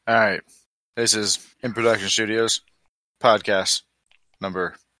All right. This is In Production Studios, podcast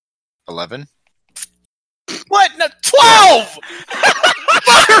number 11. What? No, 12!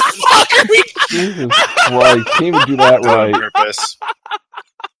 Motherfucker! Jesus Christ, can't even do that right. On purpose.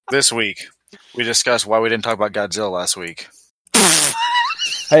 This week, we discussed why we didn't talk about Godzilla last week.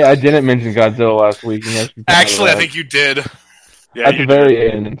 Hey, I didn't mention Godzilla last week. Actually, I think you did. Yeah, At the very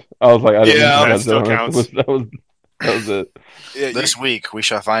end, I was like, I didn't mention that still Godzilla. counts. That was it. Yeah, This week, we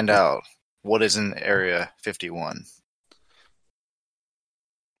shall find out what is in Area 51.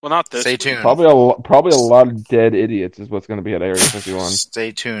 Well, not this. Stay tuned. Probably a lot of dead idiots is what's going to be at Area 51.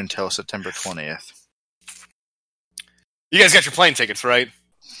 Stay tuned till September 20th. You guys got your plane tickets, right?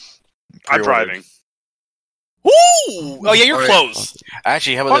 I'm driving. Woo! Oh, yeah, you're All right. close.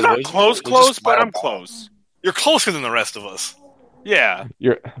 Actually, how Well, about I'm this? not close, We'll just but buy a I'm ball. close. You're closer than the rest of us. Yeah.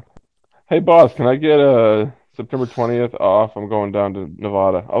 Hey, boss, can I get September 20th off? I'm going down to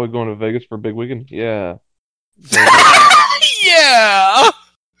Nevada. Are we going to Vegas for a big weekend? Yeah. Yeah!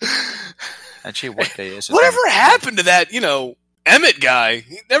 Actually, what day is it? Whatever happened to that, Emmett guy?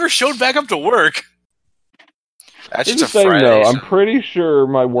 He never showed back up to work. Actually, Here's it's the a thing, Friday. though. so- I'm pretty sure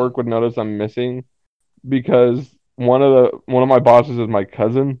my work would notice I'm missing because one of my bosses is my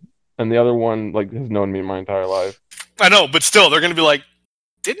cousin, and the other one has known me my entire life. I know, but still, they're going to be like,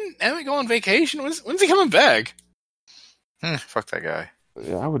 didn't Emmett go on vacation? When's he coming back? Fuck that guy.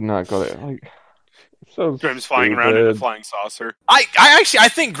 Yeah, I would not go there. So Grim's flying around in a stupid. flying saucer. I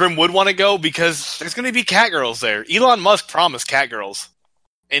think Grim would want to go because there's going to be catgirls there. Elon Musk promised catgirls.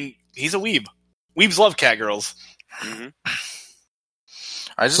 And he's a weeb. Weebs love catgirls. Mm-hmm.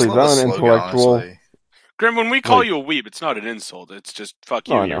 I just Please, love the I'm an slogan, intellectual. honestly. Grim, when we call Wait. you a weeb, it's not an insult. It's just, fuck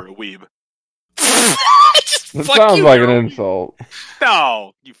you, Oh, I know. you're a weeb. Just That fuck sounds you, like you're an a- insult.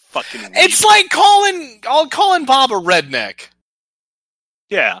 No, you fucking weeb. It's like calling Bob a redneck.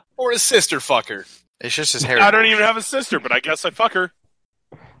 Yeah. Or a sister fucker. It's just his hair. I don't even have a sister, but I guess I fuck her.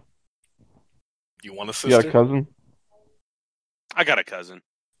 You want a You got sister? a cousin? I got a cousin.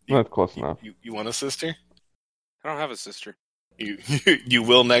 That's close enough. You want a sister? I don't have a sister. You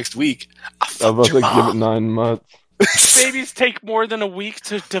will next week. I I was fucked about your to give it mom. 9 months. Babies take more than a week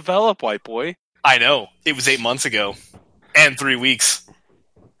to develop, white boy. I know. It was 8 months ago. And 3 weeks.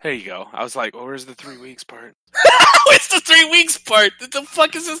 There you go. I was like, oh, where's the 3 weeks part? It's the 3 weeks part. What the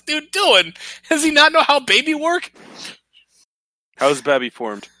fuck is this dude doing? Does he not know how baby work? How's baby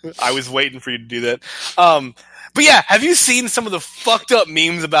formed? I was waiting for you to do that. But yeah, have you seen some of the fucked up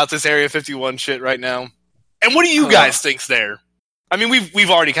memes about this Area 51 shit right now? And what do you guys think's there? I mean, we've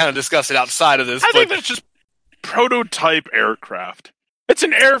already kind of discussed it outside of this. I but think that's just prototype aircraft. It's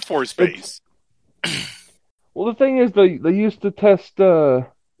an Air Force base. Well, the thing is, they used to test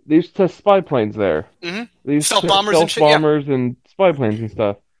spy planes there. Mhm. They used to Stealth test bombers and stealth shit, yeah. bombers and spy planes and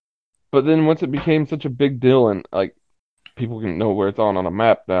stuff. But then once it became such a big deal and people can know where it's on a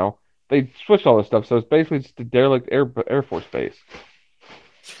map now, they switched all this stuff. So it's basically just a derelict Air Force base.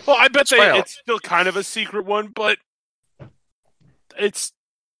 Well, I bet Well- it's still kind of a secret one, but it's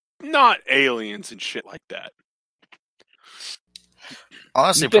not aliens and shit like that.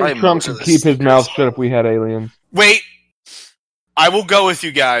 Honestly, You think probably Trump most of could the keep his mouth secrets- shut if we had aliens? wait, I will go with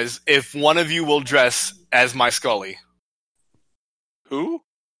you guys if one of you will dress as my Scully. Who?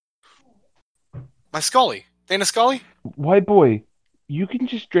 My Scully. Dana Scully? White boy, you can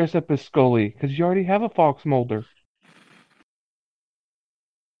just dress up as Scully because you already have a fox molder.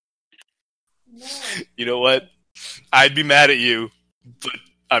 You know what? I'd be mad at you, but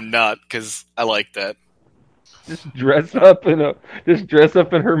I'm not because I like that. Just dress up in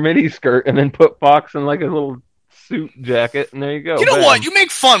her mini skirt and then put Fox in a little suit jacket, and there you go. You know Bam. what? You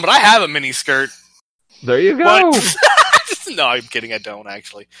make fun, but I have a mini skirt. There you go. What? No, I'm kidding. I don't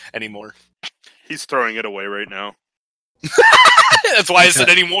actually anymore. He's throwing it away right now. That's why I said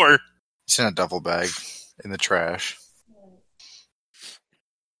anymore. It's in a duffel bag in the trash.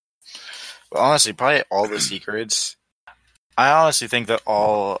 But honestly, probably all the secrets. I honestly think that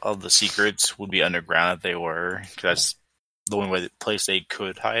all of the secrets would be underground if they were, because that's the only place they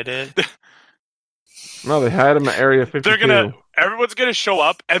could hide it. No, they had him at Area 52. Everyone's gonna show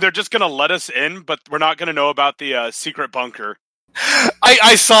up, and they're just gonna let us in, but we're not gonna know about the secret bunker.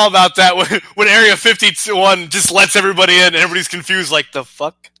 I saw about that when Area 51 just lets everybody in and everybody's confused, like the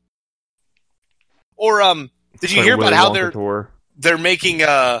fuck. Or did you hear about how they're making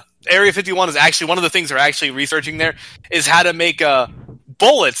Area 51 is actually one of the things they're actually researching there is how to make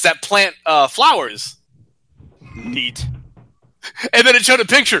bullets that plant flowers. Neat. And then it showed a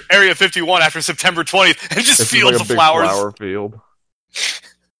picture, Area 51 after September 20th, and just It's fields like a of big flowers. flower field.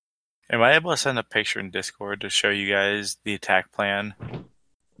 Am I able to send a picture in Discord to show you guys the attack plan?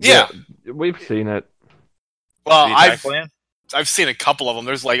 Yeah. We've seen it. Well, The attack plan? I've seen a couple of them.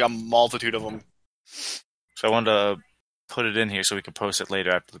 There's like a multitude of them. So I wanted to put it in here so we could post it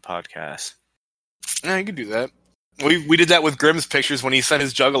later after the podcast. Yeah, you can do that. We did that with Grimm's pictures when he sent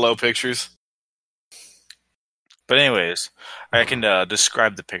his Juggalo pictures. But anyways, I can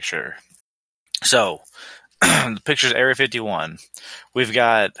describe the picture. So, the picture's Area 51. We've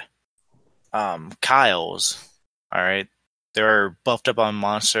got Kyles, alright? They're buffed up on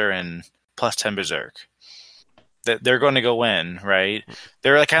Monster and plus 10 Berserk. They're going to go in, right?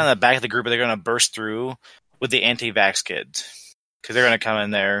 They're like kind of in the back of the group, but they're going to burst through with the anti-vax kids. Because they're going to come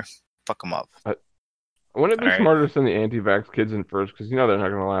in there, fuck them up. Wouldn't it be smarter to send the anti-vax kids in first? Because they're not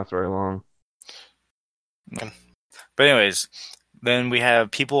going to last very long. But anyways, then we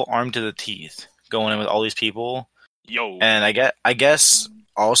have people armed to the teeth going in with all these people. Yo. And I guess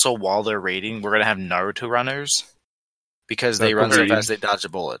also while they're raiding, we're going to have Naruto runners. Because they run so fast they dodge the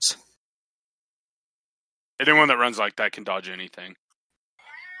bullets. Anyone that runs like that can dodge anything.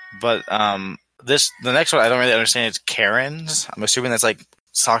 But the next one I don't really understand. It's Karens. I'm assuming that's like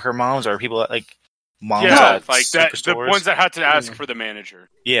soccer moms or people that, like moms. Yeah, like that. The ones that had to ask for the manager.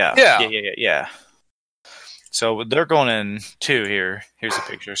 Yeah. So they're going in too. Here's the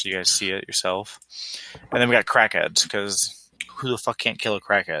picture, so you guys see it yourself. And then we got crackheads because who the fuck can't kill a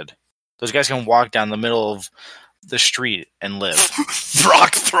crackhead? Those guys can walk down the middle of the street and live.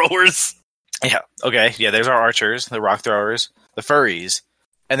 Rock throwers. Yeah. Okay. Yeah. There's our archers, the rock throwers, the furries,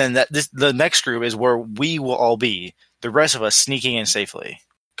 and then the next group is where we will all be. The rest of us sneaking in safely,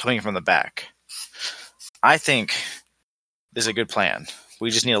 coming from the back. I think this is a good plan.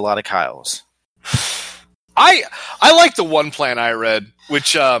 We just need a lot of Kyles. I like the one plan I read,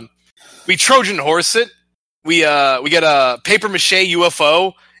 which we Trojan horse it. We get a paper mache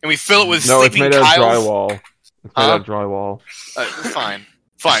UFO and we fill it with sleeping Kyles. No, it's made out of drywall. It's made out of drywall. Fine.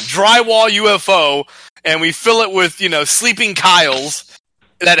 Drywall UFO, and we fill it with, sleeping Kyles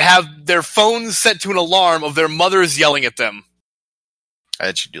that have their phones set to an alarm of their mothers yelling at them. I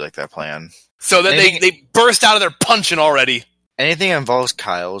actually do like that plan. So that they burst out of their punching already. Anything that involves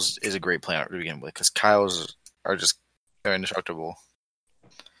Kyles is a great plan to begin with, because Kyles are they're indestructible.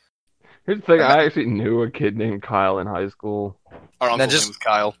 Here's the thing, I actually knew a kid named Kyle in high school. Our uncle's name was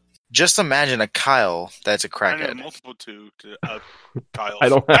Kyle. Just imagine a Kyle that's a crackhead. I know multiple Kyles. I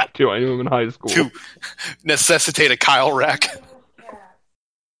don't have to. I knew him in high school. To necessitate a Kyle rack.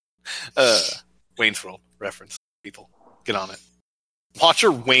 Wayne's World reference. People, get on it. Watch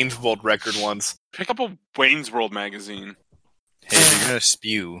your Wayne's World record once. Pick up a Wayne's World magazine. Hey, you're gonna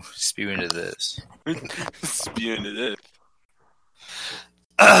spew into this. Spew into this.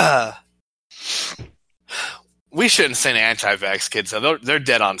 We shouldn't send anti-vax kids, though. They're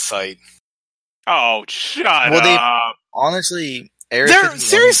dead on sight. Oh, shut up. Honestly, they're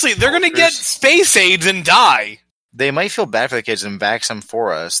going to get space AIDS and die. They might feel bad for the kids and vax them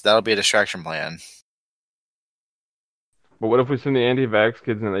for us. That'll be a distraction plan. But what if we send the anti-vax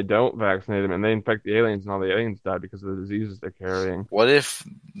kids and they don't vaccinate them and they infect the aliens and all the aliens die because of the diseases they're carrying? What if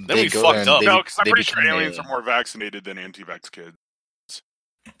they go fucked up? No, because I'm pretty sure aliens are more vaccinated than anti-vax kids.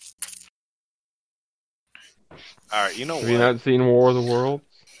 All right, you know what? Have you not seen War of the Worlds?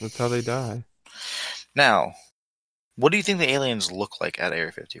 That's how they die. Now, what do you think the aliens look like at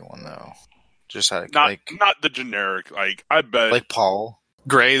Area 51, though? Just not the generic. I bet like Paul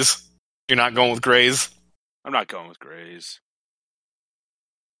Greys. You're not going with Greys. I'm not going with Greys.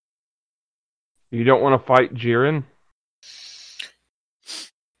 You don't want to fight Jiren?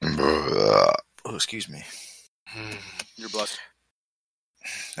 Oh, excuse me. You're blessed.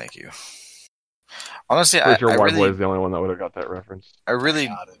 Thank you. Honestly, your white boy is the only one that would have got that reference. I really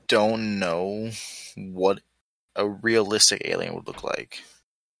don't know what a realistic alien would look like.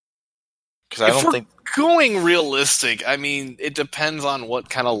 Because I don't think going realistic. I mean, it depends on what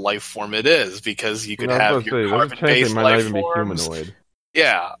kind of life form it is. Because you could have your carbon-based life forms.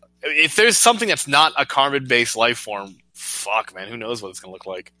 Yeah, if there's something that's not a carbon-based life form, fuck, man, who knows what it's gonna look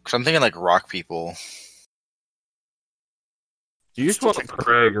like? Because I'm thinking like rock people. You just want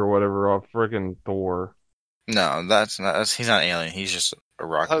Craig or whatever off friggin' Thor. No, that's not. He's not an alien. He's just a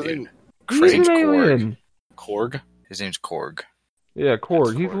rock dude. He's an alien. Korg. His name's Korg. Yeah,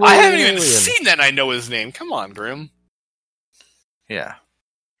 Korg. He's I haven't even seen that. I know his name. Come on, Grim. Yeah,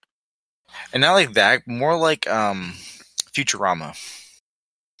 and not like that. More like Futurama.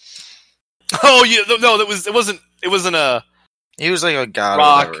 Oh, yeah. No, it wasn't a. He was like a god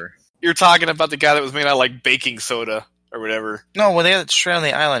rock. Or whatever. You're talking about the guy that was made out of like baking soda. Or whatever. No, when they got straight on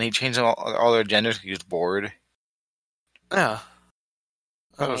the island, he changed all their genders because he was bored. Yeah.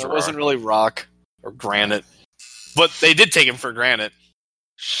 It wasn't really rock or granite. But they did take him for granite.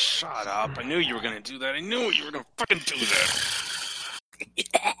 Shut up. I knew you were going to do that. I knew you were going to fucking do that.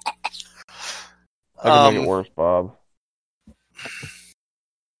 I can make it worse, Bob.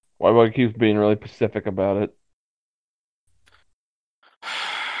 Why would I keep being really specific about it?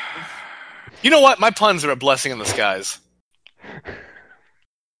 You know what? My puns are a blessing in the skies.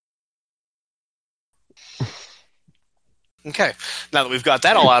 Okay, now that we've got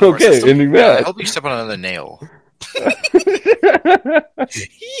that all out of our system. Ending that. I hope you step on another nail.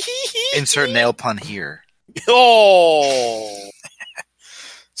 Insert nail pun here. Oh!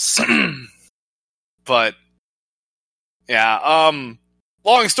 But, yeah,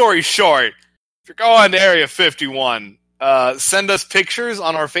 long story short, if you're going to Area 51, send us pictures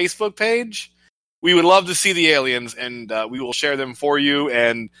on our Facebook page. We would love to see the aliens, and we will share them for you,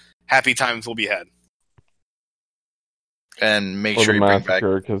 and happy times will be had. And make sure you bring back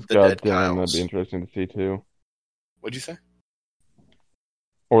the dead damn, Kyles. That'd be interesting to see too. What'd you say?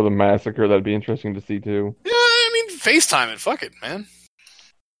 Or the massacre, that'd be interesting to see too. Yeah, I mean, FaceTime it. Fuck it, man.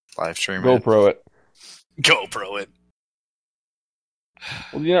 Live stream GoPro it. GoPro it.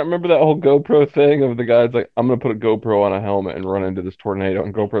 Well, do you not remember that whole GoPro thing of the guys like, I'm going to put a GoPro on a helmet and run into this tornado,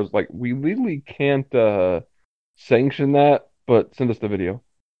 and GoPro's like, we legally can't sanction that, but send us the video.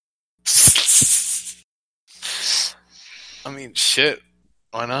 I mean, shit.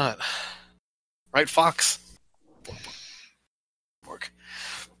 Why not? Right, Fox? Work.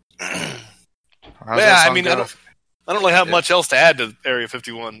 Yeah, I mean, I don't really have much else to add to Area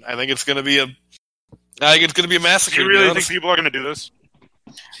 51. I think it's going to be a massacre. Do you really think people are going to do this?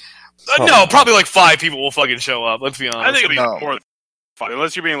 No, probably like 5 people will fucking show up. Let's be honest. I think it'll be more than 5,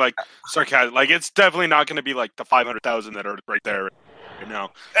 unless you're being like sarcastic. Like, it's definitely not going to be like the 500,000 that are right there right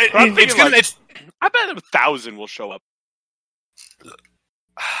now. I bet 1,000 will show up.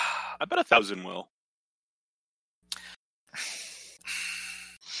 I bet 1,000 will.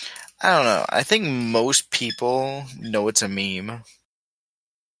 I don't know. I think most people know it's a meme.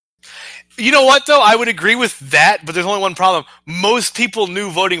 You know what, though? I would agree with that, but there's only one problem. Most people knew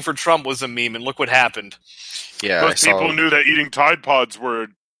voting for Trump was a meme, and look what happened. Yeah, most people knew that eating Tide Pods were a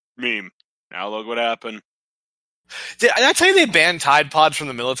meme. Now look what happened. Did I tell you they banned Tide Pods from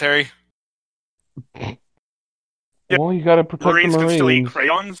the military? Well, you gotta protect Marines the Marines. can still eat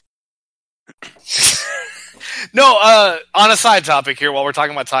crayons? No, on a side topic here, while we're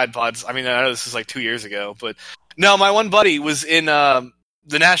talking about Tide Pods, I mean, I know this is like 2 years ago, but no, my one buddy was in the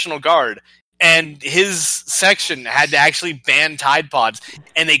National Guard, and his section had to actually ban Tide Pods,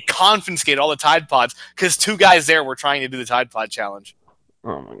 and they confiscated all the Tide Pods because 2 guys there were trying to do the Tide Pod challenge.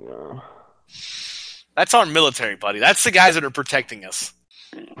 Oh my god. That's our military, buddy. That's the guys that are protecting us.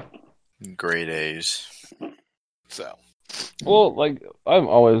 Grade A's. So, well, like, I've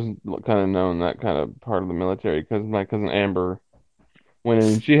always kind of known that kind of part of the military because my cousin Amber went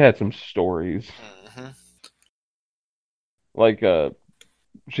in and she had some stories. mm-hmm. Like,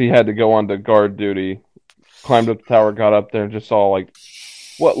 she had to go on to guard duty, climbed up the tower, got up there, and just saw, like,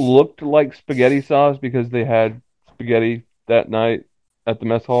 what looked like spaghetti sauce because they had spaghetti that night at the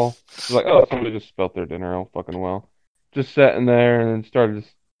mess hall. She's like, oh, somebody just spilled their dinner all fucking well. Just sat in there and it started to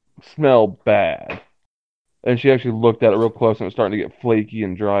smell bad. And she actually looked at it real close and it was starting to get flaky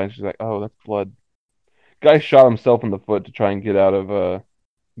and dry. And she's like, oh, that's blood. Guy shot himself in the foot to try and get out of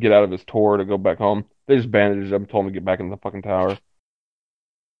his tour to go back home. They just bandaged him and told him to get back in the fucking tower.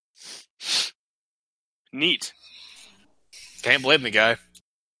 Neat. Can't blame the guy.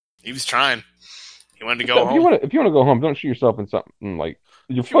 He was trying. He wanted to go home. If you want to go home, don't shoot yourself in something like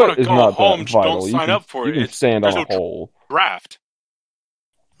your foot is not that vital. Don't sign up for it. You can stand on a hole. Draft.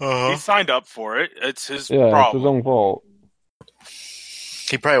 Uh-huh. He signed up for it. It's his problem. It's his own fault.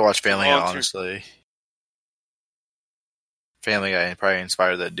 He probably watched Family Guy, honestly. Family Guy probably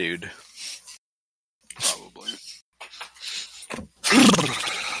inspired that dude. Probably.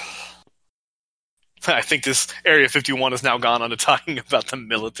 I think this Area 51 has now gone on to talking about the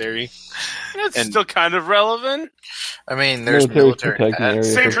military. It's still kind of relevant. I mean, there's military.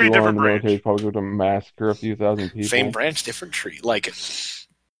 Same tree, different branch. The military's probably going to massacre a few thousand people. Same branch, different tree. Like it.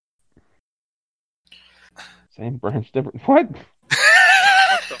 Same branch, different... What? What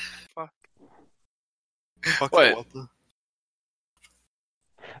the fuck? What?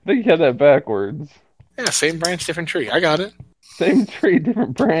 I think you had that backwards. Yeah, same branch, different tree. I got it. Same tree,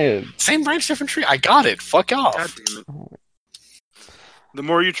 different branch. Same branch, different tree. I got it. Fuck off. God damn it. The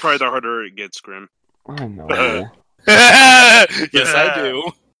more you try, the harder it gets, Grim. I know. Yes, I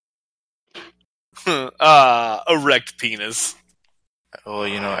do. Erect penis. Well,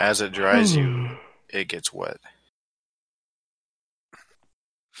 you know, as it dries you, it gets wet.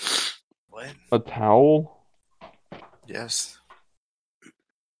 What? A towel? Yes.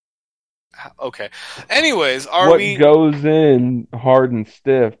 Okay. Anyways, what goes in hard and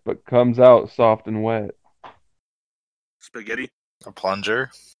stiff, but comes out soft and wet? Spaghetti. A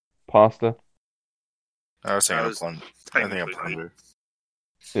plunger. Pasta. I was thinking a plunger. I think a plunger.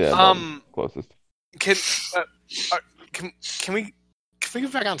 Yeah. Closest. Can we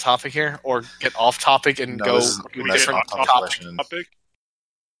get back on topic here, or get off topic and go? Can we get on topic?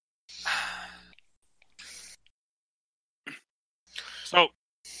 So,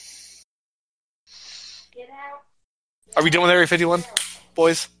 are we done with Area 51,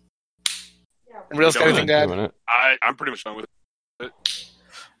 boys? Anybody else got anything to add? I'm pretty much done with it.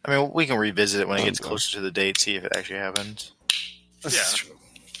 I mean, we can revisit it when it gets closer to the date, see if it actually happens. That's true.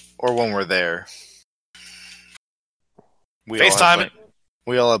 Or when we're there. FaceTime it.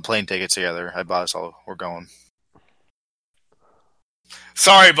 We all have plane tickets together. I bought us all. We're going.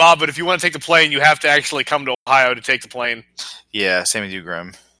 Sorry, Bob, but if you want to take the plane, you have to actually come to Ohio to take the plane. Yeah, same with you,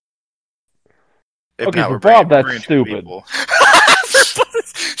 Grim. Okay, for Bob, that's stupid.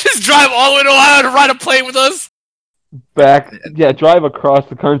 Just drive all the way to Ohio to ride a plane with us? Drive across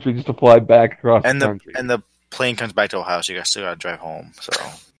the country just to fly back across the country. And the plane comes back to Ohio, so you still got to drive home. So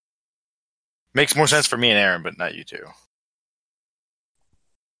makes more sense for me and Aaron, but not you two.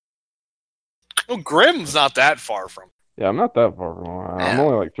 Well, Grim's not that far from. Yeah, I'm not that far from Ohio. I'm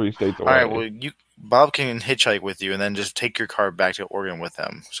only like 3 states away. All right, well, Bob can hitchhike with you and then just take your car back to Oregon with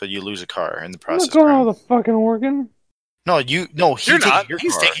him, so you lose a car in the process. I'm not going out of the fucking Oregon. No, you're not.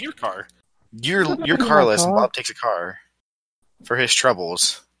 He's taking your car. You're carless, and Bob takes a car for his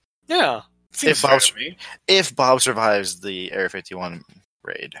troubles. Yeah. If Bob survives the Area 51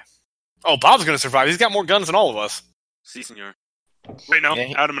 raid. Oh, Bob's going to survive. He's got more guns than all of us. Si, senor. Wait, no.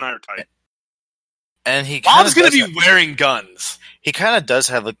 Yeah, Adam and I are tight. And Bob's going to be wearing guns. He kind of does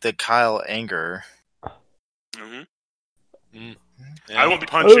have like the Kyle anger. Mm-hmm. Yeah. I won't be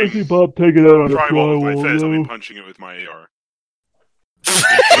punching. I don't see Bob taking out on the drywall with my fist. I'll be punching it with my AR.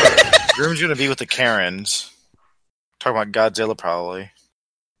 Grim's going to be with the Karens. Talking about Godzilla, probably.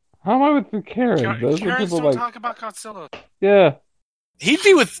 How am I with the Karens? Those Karens don't talk about Godzilla. Yeah. He'd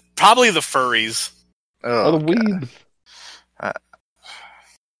be with probably the furries. Or the weebs.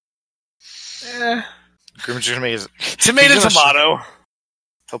 Grim's going to make his... Tomato.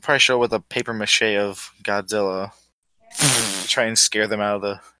 He'll probably show with a paper mache of Godzilla. Try and scare them out of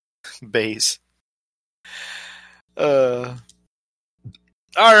the base. All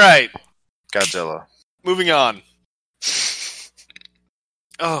right. Godzilla. Moving on.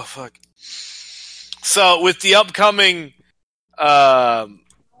 Oh, fuck. So, with the upcoming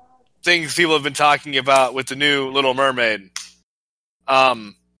things people have been talking about with the new Little Mermaid,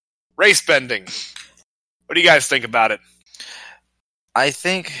 Racebending. What do you guys think about it? I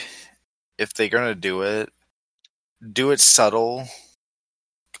think if they're gonna do it subtle.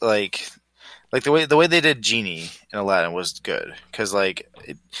 Like the way they did Genie in Aladdin was good because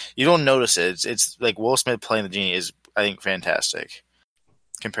you don't notice it. It's like Will Smith playing the Genie is, I think, fantastic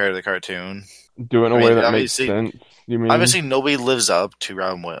compared to the cartoon. Do it in a way that makes sense. You mean obviously nobody lives up to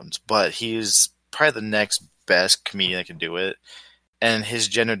Robin Williams, but he's probably the next best comedian that can do it, and his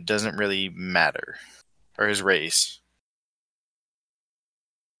gender doesn't really matter or his race.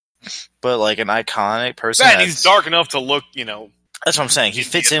 But like an iconic person, he's dark enough to look, That's what I'm saying. He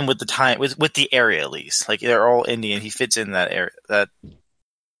fits in with the time, with the area at least. Like they're all Indian, he fits in that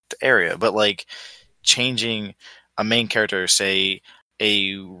area. But like changing a main character, say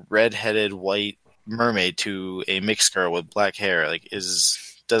a red-headed white mermaid to a mixed girl with black hair,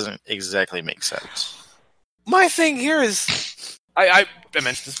 doesn't exactly make sense. My thing here is, I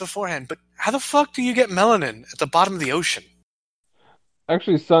mentioned this beforehand, but how the fuck do you get melanin at the bottom of the ocean?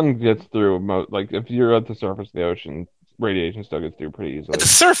 Actually, sun gets through. Like if you're at the surface of the ocean, radiation still gets through pretty easily. At the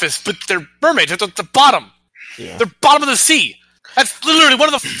surface, but they're mermaids at the bottom. Yeah. They're bottom of the sea. That's literally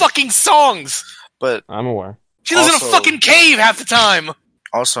one of the fucking songs. But I'm aware. She lives in a fucking cave half the time.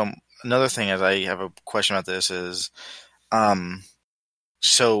 Also, another thing is I have a question about this is,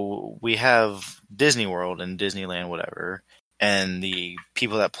 so we have Disney World and Disneyland, whatever, and the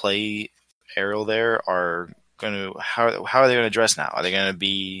people that play Ariel there are going to how are they going to dress now? Are they going to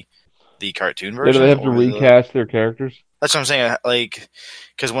be the cartoon version? Do they have to recast their characters? That's what I'm saying. Like,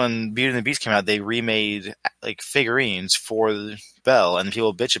 because when Beauty and the Beast came out, they remade like figurines for Belle, and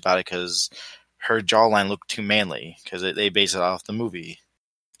people bitch about it because her jawline looked too manly because they base it off the movie.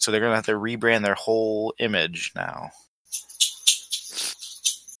 So they're going to have to rebrand their whole image now.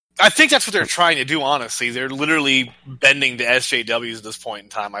 I think that's what they're trying to do, honestly. They're literally bending to SJWs at this point in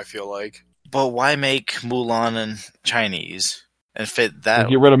time, I feel like. But why make Mulan and Chinese and fit that?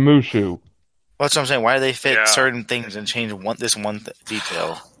 Get rid of Mushu. That's what I'm saying. Why do they fit certain things and change this one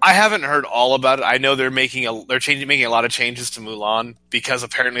detail? I haven't heard all about it. I know they're making a lot of changes to Mulan because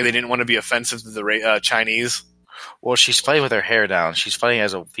apparently they didn't want to be offensive to the Chinese. Well, she's fighting with her hair down. She's fighting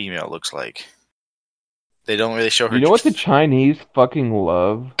as a female, it looks like. They don't really show her... You know what the Chinese fucking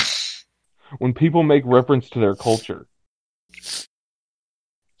love? When people make reference to their culture.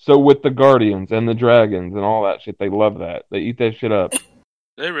 So with the Guardians and the Dragons and all that shit, they love that. They eat that shit up.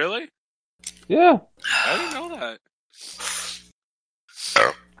 They really? Yeah. I didn't know that.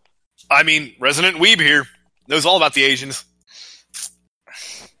 I mean, resident weeb here. Knows all about the Asians.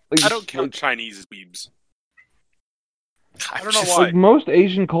 I don't count Chinese as weebs. I don't know why. Like, most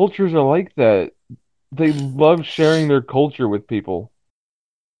Asian cultures are like that. They love sharing their culture with people.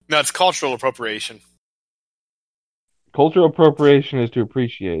 No, it's cultural appropriation. Cultural appropriation is to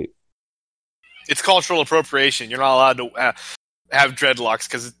appreciate. It's cultural appropriation. You're not allowed to have dreadlocks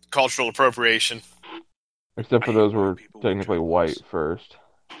because it's cultural appropriation. Except for those who were technically white first.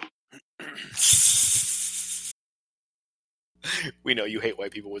 We know you hate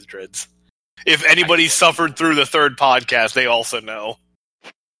white people with dreads. If anybody suffered through the third podcast, they also know.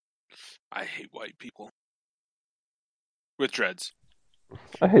 I hate white people. With dreads.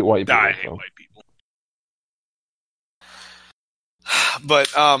 I hate white people. I hate white people. But,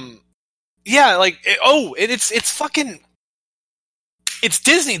 yeah, like, it's fucking... It's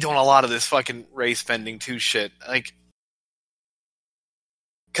Disney doing a lot of this fucking race-bending too shit. Like...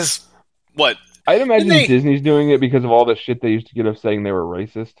 Because, what? I'd imagine Disney's doing it because of all the shit they used to get us saying they were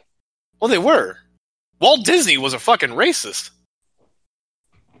racist. Well, they were. Walt Disney was a fucking racist.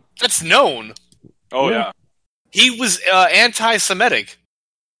 That's known. Oh, yeah. He was anti-Semitic.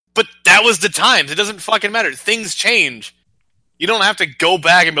 But that was the times. It doesn't fucking matter. Things change. You don't have to go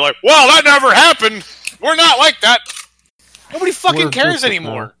back and be like, well, that never happened. We're not like that. Nobody fucking cares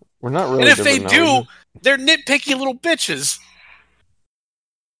anymore. We're not really. And if they do, they're nitpicky little bitches.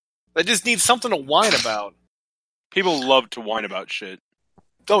 They just need something to whine about. People love to whine about shit.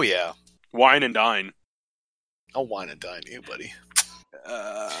 Oh, yeah. Wine and dine. I'll wine and dine you, buddy.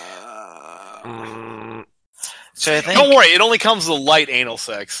 So I think... Don't worry, it only comes with light anal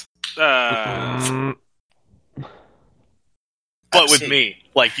sex. But with me,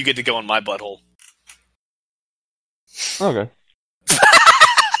 like, you get to go in my butthole. Okay.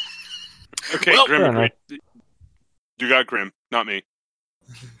 Okay, well, Grim agreed. You got Grim, not me.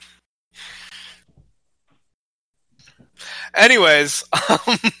 Anyways,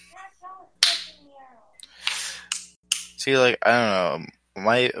 see, like, I don't know.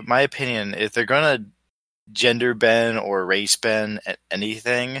 My opinion, if they're gonna gender bend or race bend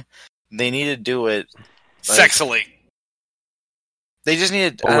anything, they need to do it like, sexily. They just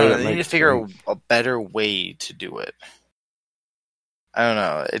need to. They need to figure a better way to do it. I don't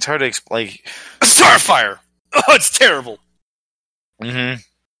know. It's hard to explain. Like, Starfire. Oh, it's terrible. Mm-hmm.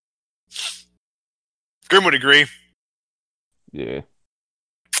 Grim would agree. Yeah.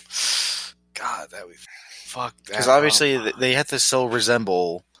 God, that was fuck that. Because obviously they have to still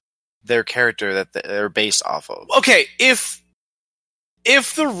resemble their character that they're based off of. Okay, if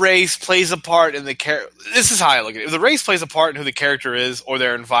the race plays a part in the character, this is how I look at it. If the race plays a part in who the character is or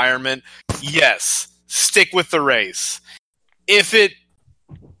their environment, yes, stick with the race. If it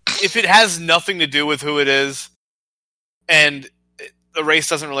has nothing to do with who it is, and the race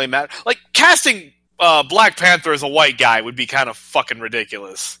doesn't really matter, like casting Black Panther as a white guy would be kind of fucking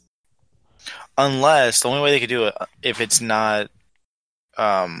ridiculous. Unless the only way they could do it if it's not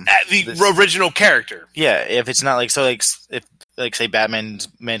the original character. Yeah, if it's not like so, like if like say Batman's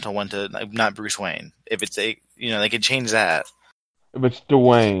mantle went to like, not Bruce Wayne. If it's they could change that. If it's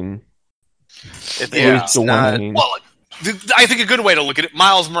Dwayne. If it's Dwayne. Well, I think a good way to look at it,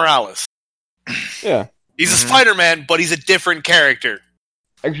 Miles Morales. Yeah. He's a Spider-Man, but he's a different character.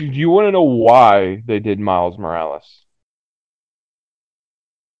 Actually, do you want to know why they did Miles Morales?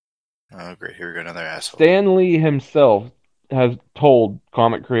 Oh, great. Here we go, another asshole. Stan Lee himself has told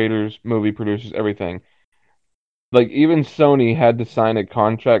comic creators, movie producers, everything. Like, even Sony had to sign a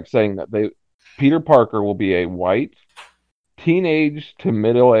contract saying that Peter Parker will be a white, teenage to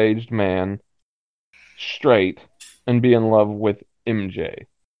middle-aged man, straight, and be in love with MJ.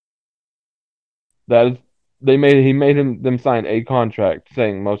 That is... He made them sign a contract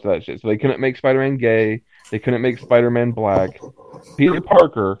saying most of that shit. So they couldn't make Spider-Man gay. They couldn't make Spider-Man black. Peter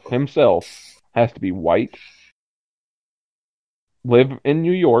Parker himself has to be white, live in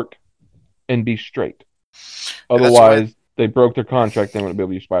New York, and be straight. Otherwise, they broke their contract. They wouldn't be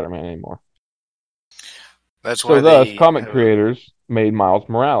able to use Spider-Man anymore. That's why thus, comic creators made Miles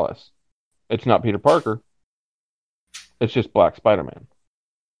Morales. It's not Peter Parker. It's just Black Spider-Man.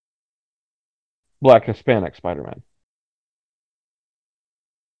 Black Hispanic Spider-Man.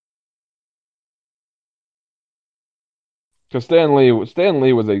 Because Stan Lee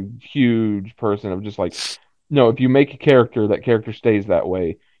was a huge person of just like, no, if you make a character, that character stays that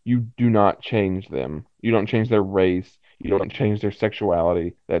way. You do not change them. You don't change their race. You don't change their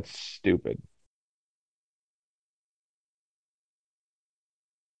sexuality. That's stupid.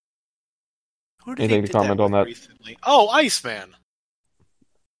 Who did Anything to comment on that? Recently? Oh, Iceman.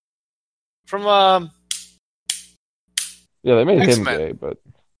 From yeah, they made X-Men. Him gay, but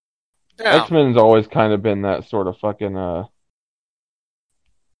yeah. X-Men's always kind of been that sort of fucking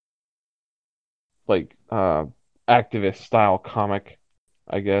activist style comic,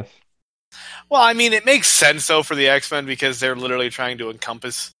 I guess. Well, I mean, it makes sense though for the X-Men because they're literally trying to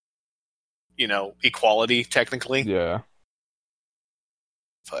encompass, equality technically. Yeah.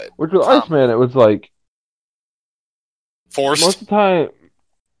 But which with Iceman, it was like forced. Most of the time,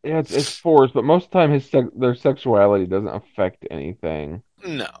 yeah, it's forced, but most of the time their sexuality doesn't affect anything.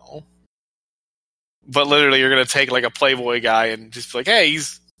 No. But literally, you're gonna take like a Playboy guy and just be like, "Hey,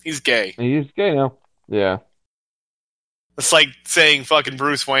 he's gay." He's gay now. Yeah. It's like saying fucking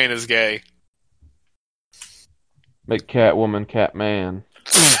Bruce Wayne is gay. Make Catwoman Catman.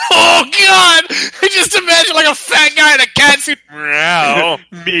 Oh God! Just imagine like a fat guy in a cat suit. Meow,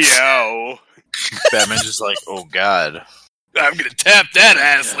 meow. Batman's just like, oh God, I'm gonna tap that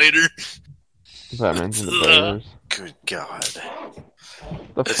ass later. Batman's in the Bears. Good God.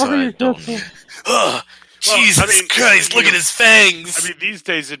 The fuck are you talking? Jesus Christ! Look at his fangs. I mean, these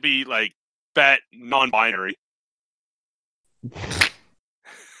days it'd be like Bat non-binary.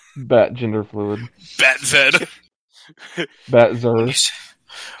 Bat gender fluid. Bat Zed. Bat Zer.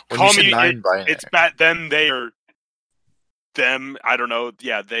 Call me. It's Bat them. They are them. I don't know.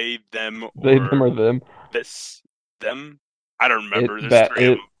 Yeah, they them. They them or them. This them. I don't remember. It, Bat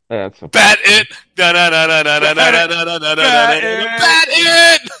it. Bat it. Bat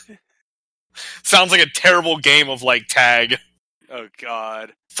it. Sounds like a terrible game of like tag. Oh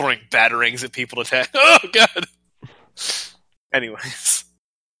God. Throwing batarangs at people to tag. Oh God. Anyways.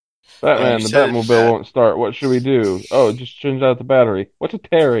 Batman, the Batmobile won't start. What should we do? Oh, just change out the battery. What's a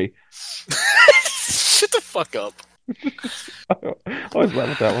Terry? Shut the fuck up. I always laugh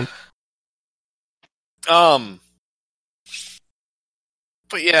at that one.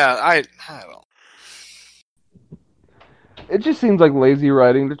 But yeah, I don't know. It just seems like lazy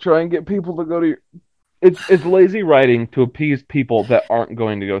writing to try and get people to go to your... It's lazy writing to appease people that aren't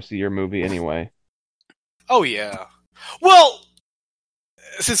going to go see your movie anyway. Oh, yeah. Well,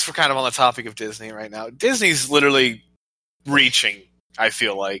 since we're kind of on the topic of Disney right now, Disney's literally reaching, I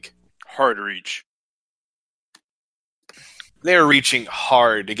feel like. Hard reach. They're reaching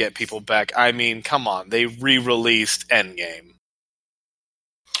hard to get people back. I mean, come on. They re-released Endgame.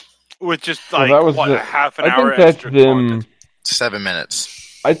 With just like, a half an hour extra content. 7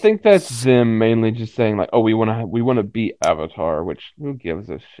 minutes. I think that's them mainly just saying like, oh, we want to beat Avatar, which who gives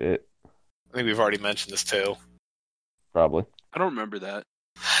a shit? I think we've already mentioned this too. Probably. I don't remember that.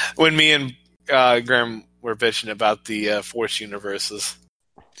 When me and Graham were bitching about the Force universes.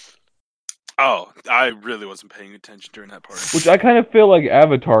 Oh, I really wasn't paying attention during that part. Which I kind of feel like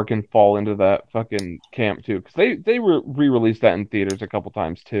Avatar can fall into that fucking camp too, because they re-released that in theaters a couple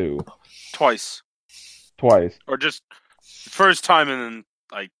times too. Twice. Or just first time and then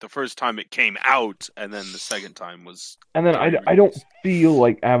like the first time it came out, and then the second time was. And then I don't feel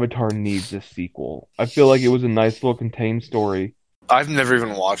like Avatar needs a sequel. I feel like it was a nice little contained story. I've never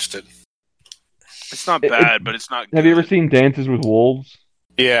even watched it. It's not bad, but it's not good. Have you ever seen Dances with Wolves?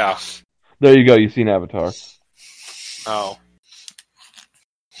 Yeah. There you go, you've seen Avatar. Oh.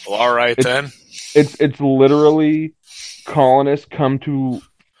 Well, alright then. It's literally colonists come to...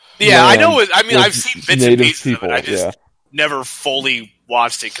 Yeah, I know. I mean, I've seen bits and pieces people, of it. I just never fully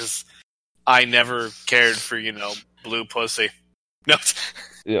watched it because I never cared for, blue pussy. No.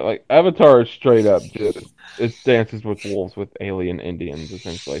 Yeah, like, Avatar is straight up just... It's Dances with Wolves with alien Indians,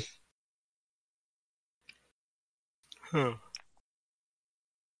 essentially. Huh.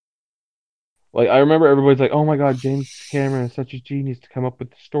 Like, I remember everybody's like, oh my god, James Cameron is such a genius to come up with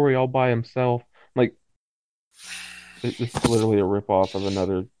the story all by himself. Like, it's literally a ripoff of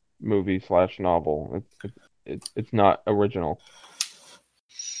another movie / novel. It's not original.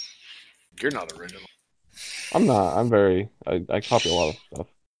 You're not original. I'm not. I copy a lot of stuff.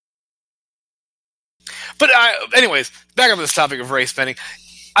 But anyways, back up to this topic of race bending.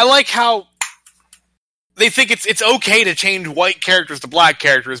 I like how they think it's okay to change white characters to black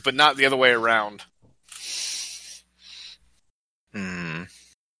characters, but not the other way around. Hmm.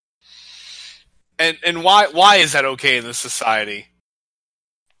 And why is that okay in this society?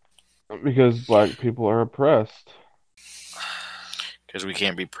 Because black people are oppressed. Because we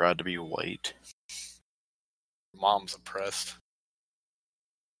can't be proud to be white. Mom's oppressed.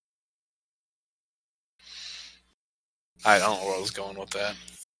 I don't know where I was going with that.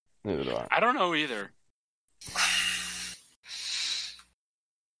 Neither do I. I don't know either.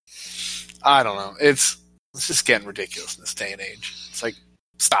 I don't know. It's just getting ridiculous in this day and age. It's like,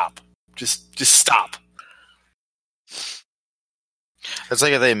 stop. Just stop. It's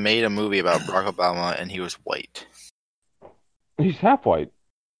like if they made a movie about Barack Obama and he was white. He's half white.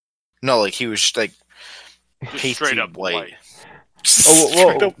 No, like he was like Just straight up white.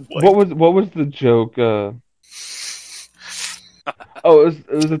 Oh, well, what was the joke? It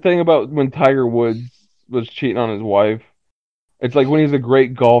was a thing about when Tiger Woods was cheating on his wife. It's like when he's a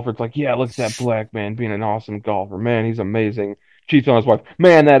great golfer, it's like, yeah, look at that black man being an awesome golfer. Man, he's amazing. Cheats on his wife.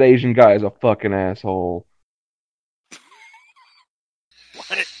 Man, that Asian guy is a fucking asshole.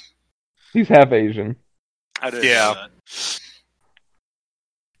 What? He's half Asian. I didn't know that.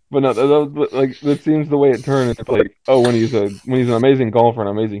 But no, that seems the way it turned. It's like, oh, when he's an amazing golfer, an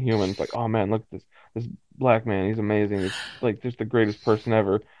amazing human, it's like, oh man, look at this black man, he's amazing. It's like just the greatest person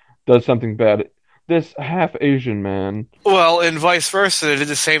ever. Does something bad. This half Asian man. Well, and vice versa, they did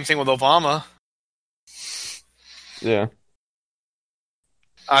the same thing with Obama. Yeah.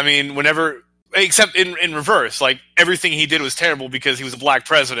 I mean, except in reverse, like everything he did was terrible because he was a black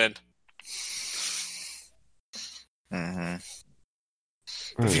president. Mm-hmm.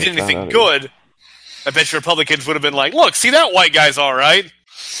 If he did anything good, I bet you Republicans would have been like, look, see that white guy's all right.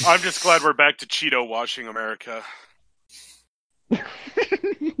 I'm just glad we're back to Cheeto washing America.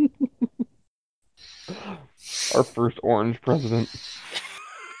 Our first orange president.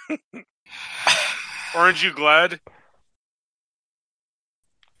 Aren't you glad?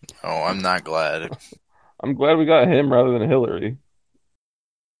 Oh, I'm not glad. I'm glad we got him rather than Hillary.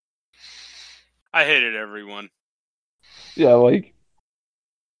 I hated everyone. Yeah, like,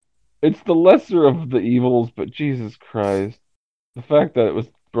 it's the lesser of the evils, but Jesus Christ. The fact that it was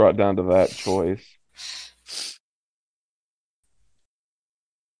brought down to that choice.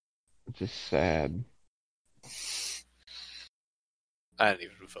 It's just sad. I didn't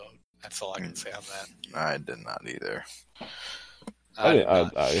even vote. That's all I can say on that. I did not either. I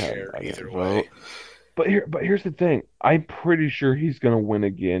didn't care either way. But here's the thing. I'm pretty sure he's going to win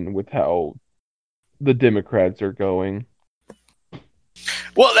again with how the Democrats are going.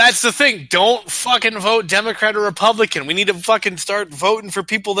 Well, that's the thing. Don't fucking vote Democrat or Republican. We need to fucking start voting for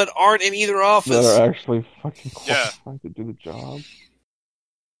people that aren't in either office. That are actually fucking qualified to do the job.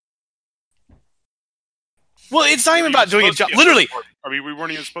 Well, it's not even about doing a job. Literally. I mean, we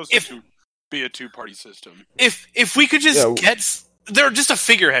weren't even supposed to be a two-party system. If we could just get... They're just a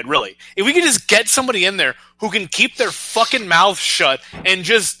figurehead, really. If we could just get somebody in there who can keep their fucking mouth shut and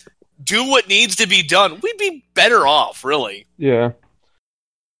just do what needs to be done, we'd be better off, really. Yeah.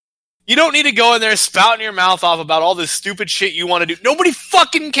 You don't need to go in there spouting your mouth off about all this stupid shit you want to do. Nobody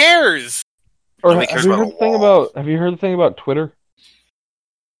fucking cares. Or have you heard the thing about Twitter?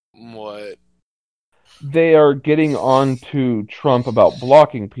 What? They are getting on to Trump about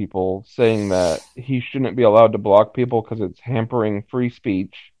blocking people, saying that he shouldn't be allowed to block people because it's hampering free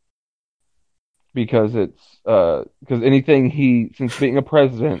speech. Because because anything since being a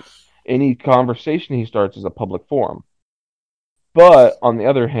president, any conversation he starts is a public forum. But on the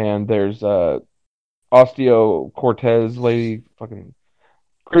other hand, there's Ocasio-Cortez lady, fucking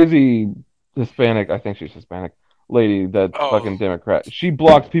crazy Hispanic. I think she's Hispanic. Lady that's fucking Democrat. She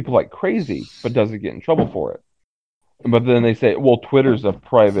blocks people like crazy, but doesn't get in trouble for it. But then they say, well, Twitter's a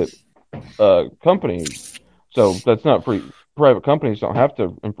private company, so that's not free. Private companies don't have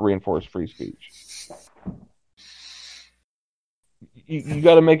to reinforce free speech. You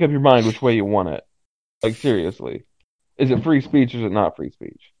got to make up your mind which way you want it. Like, seriously. Is it free speech or is it not free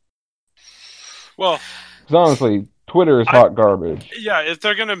speech? Well, because honestly, Twitter is hot garbage. Yeah, if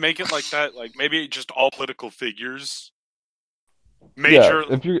they're gonna make it like that, like maybe just all political figures,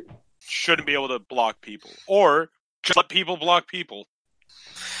 shouldn't be able to block people, or just let people block people.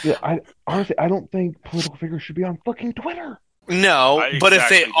 Yeah, I don't think political figures should be on fucking Twitter. No, but if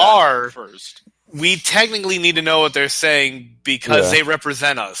they are, we technically need to know what they're saying because they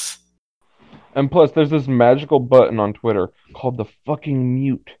represent us. And plus, there's this magical button on Twitter called the fucking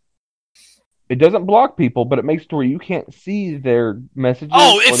mute. It doesn't block people, but it makes it where you can't see their messages.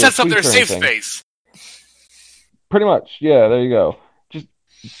 Oh, it sets up their safe space. Pretty much, yeah. There you go.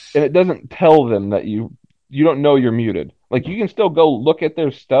 And it doesn't tell them that you don't know you're muted. Like, you can still go look at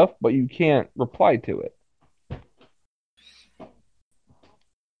their stuff, but you can't reply to it.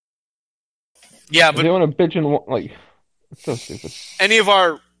 Yeah, but if they want to bitch and like, it's so stupid. Any of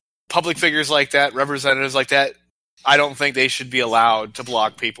our public figures like that, representatives like that, I don't think they should be allowed to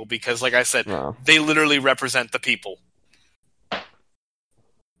block people because, like I said, they literally represent the people.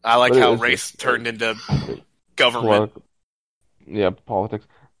 I like how race turned into government. Politics.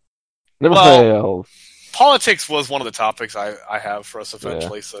 Never fails. Politics was one of the topics I have for us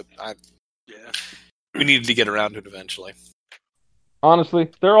eventually, so we needed to get around to it eventually.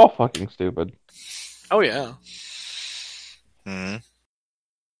 Honestly, they're all fucking stupid. Oh, yeah. Mm-hmm.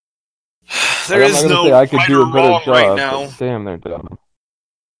 There is no right or wrong right now. Damn, they're dumb.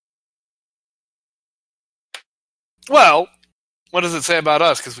 Well, what does it say about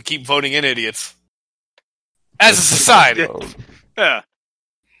us? Because we keep voting in idiots. As a society. Yeah.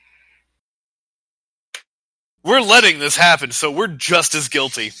 We're letting this happen, so we're just as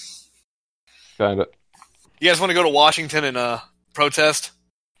guilty. Kinda. You guys want to go to Washington and protest?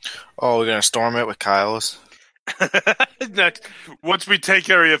 Oh, we're gonna storm it with Kyle's? Next, once we take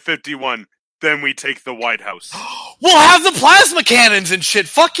Area 51, then we take the White House. We'll have the plasma cannons and shit.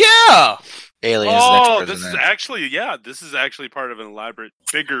 Fuck yeah! Aliens. Oh, this is actually part of an elaborate,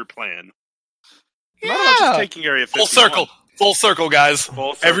 bigger plan. Yeah. Not about just taking Area 51. Full circle, guys.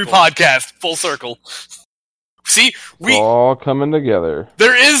 Every podcast, full circle. See, all coming together.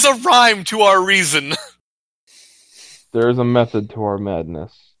 There is a rhyme to our reason. There is a method to our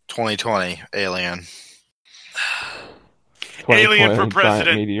madness. 2020 alien. Alien for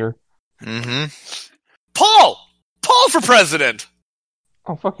president. Meteor. Mm-hmm. Paul for president.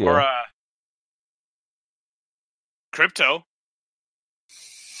 Oh fuck yeah. Or crypto.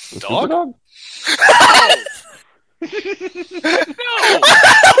 Dog? No. We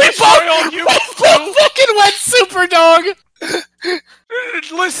fucking went super dog.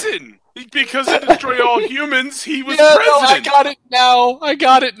 Listen, because to destroy all humans, he was president. No, I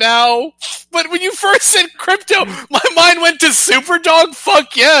got it now. But when you first said crypto, my mind went to super dog.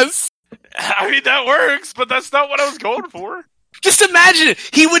 Fuck yes. I mean, that works, but that's not what I was going for. Just imagine it.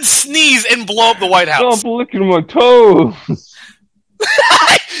 He would sneeze and blow up the White House. Stop licking my toes.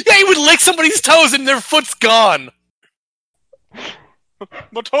 Yeah, he would lick somebody's toes and their foot's gone.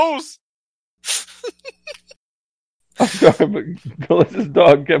 My toes. I'm sorry, but Gillis's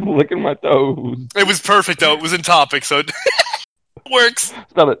dog kept licking my toes. It was perfect, though. It was in topic, so it works.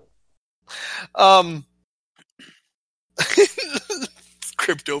 Spell it.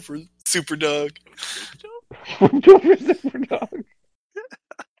 Crypto for super dog. Crypto for super dog.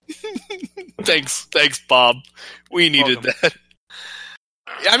 Thanks, Bob. We needed that.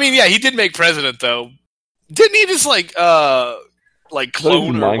 I mean, yeah, he did make president, though. Didn't he just like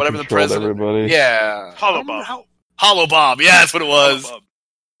clone or whatever the president? Everybody. Yeah, Hollow Bob. Hollow Bob. Yeah, that's what it was.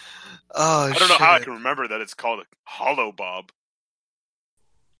 Oh, I don't know how I can remember that it's called a Hollow Bob.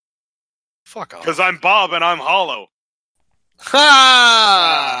 Fuck off. Because I'm Bob and I'm hollow.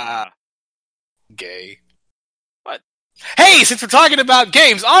 Ha! Gay. What? Hey, since we're talking about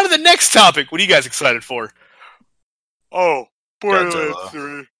games, on to the next topic. What are you guys excited for? Oh, Borderlands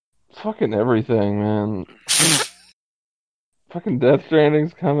 3. Fucking everything, man. Fucking Death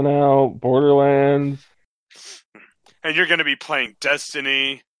Stranding's coming out. Borderlands. And you're going to be playing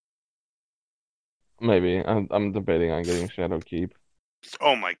Destiny. Maybe. I'm debating on getting Shadowkeep.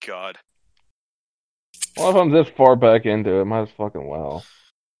 Oh my god. Well, if I'm this far back into it, might as fucking well.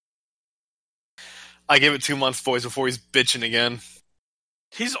 I give it 2 months, boys, before he's bitching again.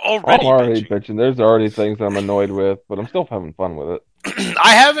 He's already bitching. There's already things I'm annoyed with, but I'm still having fun with it.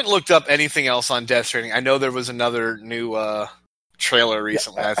 I haven't looked up anything else on Death Stranding. I know there was another new trailer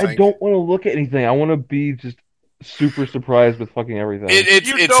recently, I think. I don't want to look at anything. I want to be just super surprised with fucking everything. It's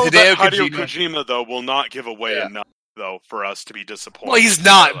Hideo Kojima, though, will not give away enough, though, for us to be disappointed. Well, he's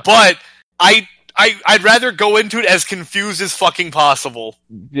not, but I'd rather go into it as confused as fucking possible.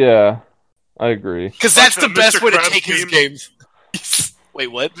 Yeah, I agree. Because that's the best way to take his games. Wait,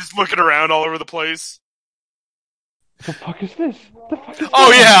 what? Just looking around all over the place. The fuck is this?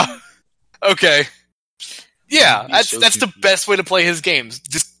 Oh, yeah. Okay. Yeah, that's the best way to play his games.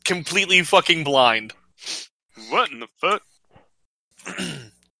 Just completely fucking blind. What in the fuck?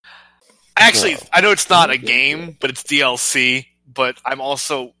 Actually, I know it's not a game, but it's DLC, but I'm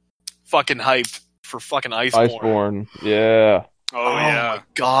also fucking hyped for fucking Iceborne. Yeah. Oh, yeah. My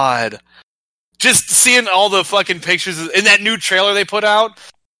god. Just seeing all the fucking pictures in that new trailer they put out,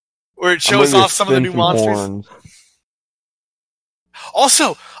 where it shows off some of the new monsters. Horns.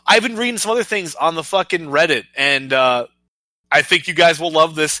 Also, I've been reading some other things on the fucking Reddit, and I think you guys will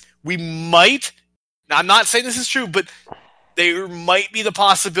love this. We might, now I'm not saying this is true, but there might be the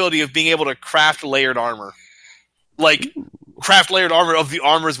possibility of being able to craft layered armor. Like, craft layered armor of the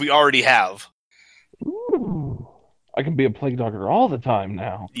armors we already have. Ooh. I can be a plague doctor all the time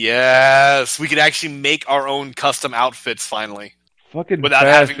now. Yes, we could actually make our own custom outfits finally. Fucking without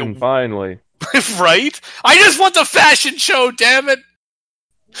fashion, having to... finally. Right? I just want the fashion show, damn it!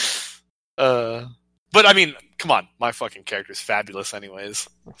 But I mean, come on, my fucking character is fabulous anyways.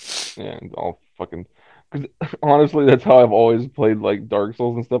 Yeah, all fucking... Because honestly, that's how I've always played like Dark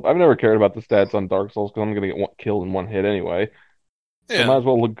Souls and stuff. I've never cared about the stats on Dark Souls because I'm going to get killed in one hit anyway. Yeah. So I might as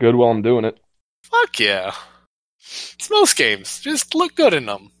well look good while I'm doing it. Fuck yeah. It's most games. Just look good in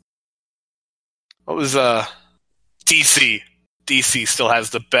them. What was, DC? DC still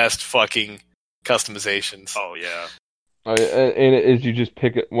has the best fucking customizations. Oh, yeah. And as you just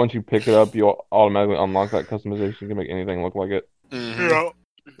pick it, once you pick it up, you automatically unlock that customization. You can make anything look like it. Mm-hmm. Yeah.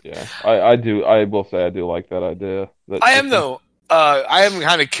 Yeah, I do. I will say I do like that idea. I am though. I am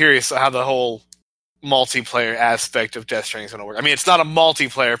kind of curious how the whole multiplayer aspect of Death Stranding is going to work. I mean, it's not a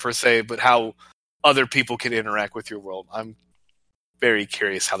multiplayer per se, but how other people can interact with your world. I'm very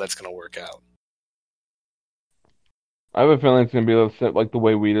curious how that's going to work out. I have a feeling it's going to be like the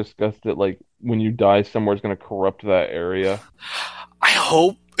way we discussed it. Like when you die, somewhere is going to corrupt that area. I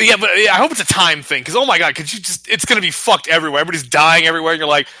hope. Yeah, but I hope it's a time thing, because oh my god, it's gonna be fucked everywhere. Everybody's dying everywhere, and you're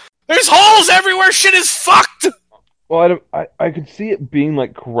like, there's holes everywhere, shit is fucked! Well, I could see it being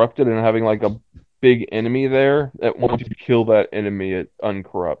like corrupted and having like a big enemy there, that once you kill that enemy, it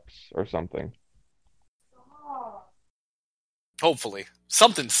uncorrupts or something. Hopefully.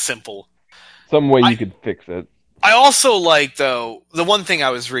 Something simple. Some way you could fix it. I also like, though, the one thing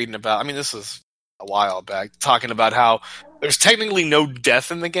I was reading about, I mean, this was a while back, talking about how there's technically no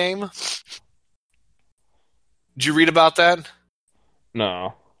death in the game. Did you read about that?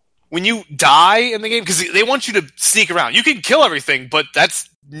 No. When you die in the game, because they want you to sneak around. You can kill everything, but that's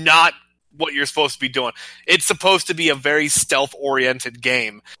not what you're supposed to be doing. It's supposed to be a very stealth-oriented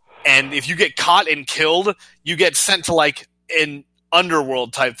game. And if you get caught and killed, you get sent to like an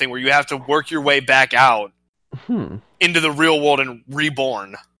underworld type thing where you have to work your way back out into the real world and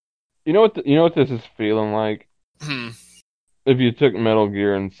reborn. You know what this is feeling like? If you took Metal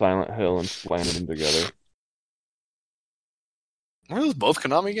Gear and Silent Hill and slammed them together. Were those both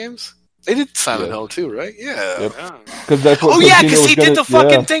Konami games? They did Silent Hill too, right? Yeah. Yep. That's what because he did the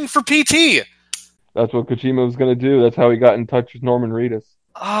fucking thing for PT. That's what Kojima was going to do. That's how he got in touch with Norman Reedus.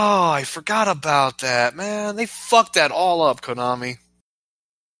 Oh, I forgot about that, man. They fucked that all up, Konami.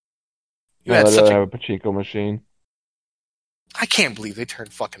 You had such have a pachinko machine. I can't believe they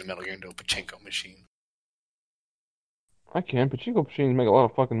turned fucking Metal Gear into a pachinko machine. I can. Pachinko machines make a lot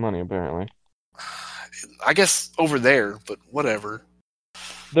of fucking money, apparently. I guess over there, but whatever.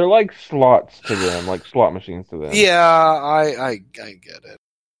 They're like slots to them, like slot machines to them. Yeah, I get it.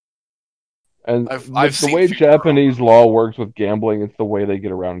 And the way Japanese law works with gambling, it's the way they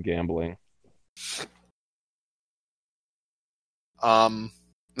get around gambling.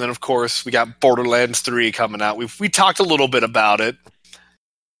 Then of course we got Borderlands 3 coming out. We talked a little bit about it,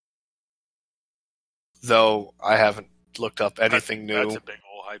 though I haven't looked up anything new. That's a big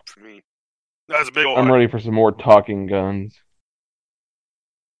old hype for me. That's a big old. I'm ready for some more talking guns.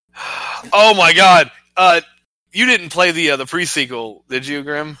 Oh my god! You didn't play the pre-sequel, did you,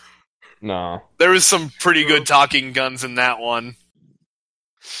 Grim? No. There was some pretty good talking guns in that one.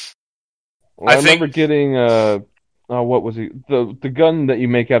 Well, I remember getting what was he? The gun that you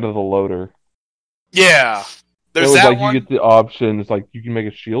make out of the loader. Yeah. There's that one. You get the option. It's like you can make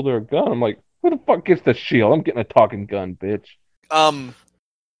a shield or a gun. I'm like, who the fuck gets the shield? I'm getting a talking gun, bitch.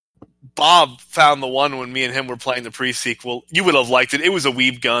 Bob found the one when me and him were playing the pre-sequel. You would have liked it. It was a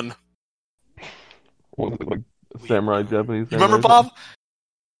weeb gun. What was it, like samurai Japanese? You remember Bob?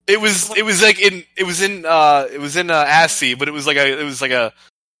 It was like in ASCII, but it was like a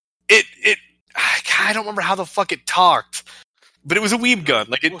I don't remember how the fuck it talked, but it was a weeb gun.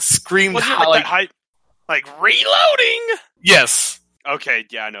 Like it screamed like reloading. Yes. Okay.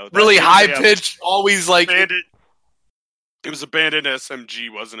 Yeah, I know. Really high pitched, always like. It was a bandit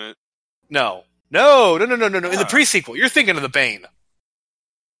SMG, wasn't it? No. In the pre-sequel, you're thinking of the Bane.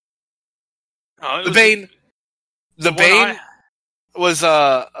 The Bane was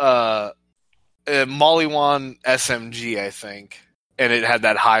a Mollywan SMG, I think, and it had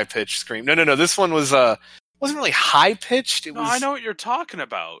that high pitched scream. No. This one was wasn't really high pitched. No, I know what you're talking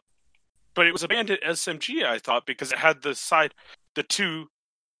about, but it was a bandit SMG. I thought because it had the two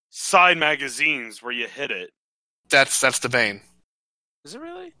side magazines where you hit it. That's the Bane. Is it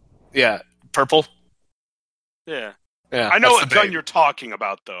really? Yeah, purple. Yeah. Yeah, I know what gun you're talking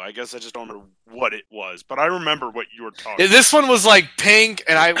about, though. I guess I just don't remember what it was, but I remember what you were talking about. This one was like pink,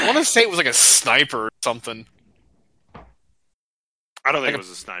 and I want to say it was like a sniper or something. I don't think it was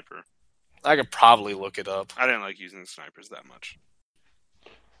a sniper. I could probably look it up. I didn't like using the snipers that much.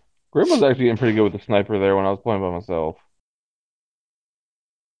 Grim was actually getting pretty good with the sniper there when I was playing by myself.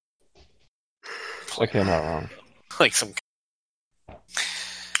 I came out wrong. Like some...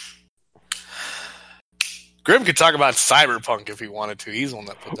 Grim could talk about Cyberpunk if he wanted to. He's the one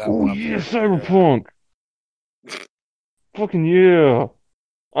that put that one up there. Cyberpunk! Fucking yeah!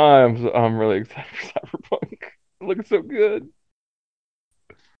 I'm really excited for Cyberpunk. It looks so good.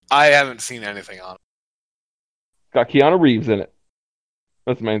 I haven't seen anything on it. Got Keanu Reeves in it.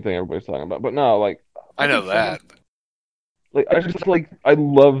 That's the main thing everybody's talking about. But no, like... I know that. Like, I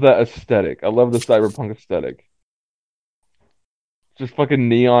love that aesthetic. I love the Cyberpunk aesthetic. Just fucking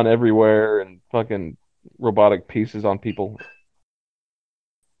neon everywhere and fucking robotic pieces on people.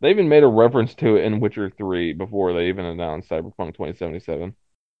 They even made a reference to it in Witcher 3 before they even announced Cyberpunk 2077.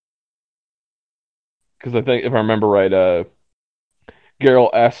 Because I think, if I remember right,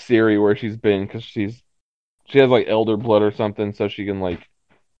 Geralt asked Ciri where she's been because she has like elder blood or something, so she can like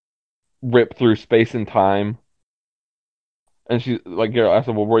rip through space and time. And she, like, Geralt asked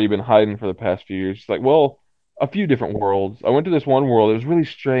her, well, where have you been hiding for the past few years? She's like, well, a few different worlds. I went to this one world. It was really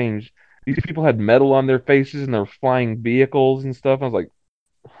strange. These people had metal on their faces and they were flying vehicles and stuff. I was like,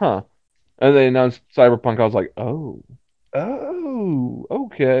 huh. And they announced Cyberpunk. I was like, oh,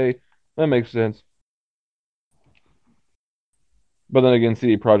 okay. That makes sense. But then again,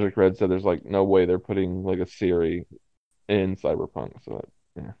 CD Projekt Red said there's like no way they're putting like a Ciri in Cyberpunk. So,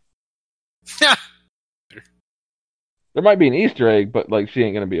 yeah. There might be an Easter egg, but like she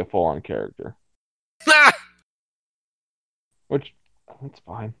ain't gonna be a full-on character. Which, that's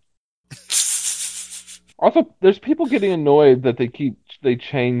fine. Also, there's people getting annoyed that they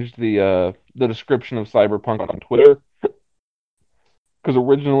changed the description of Cyberpunk on Twitter. Because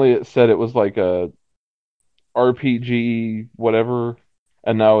originally it said it was like a RPG whatever,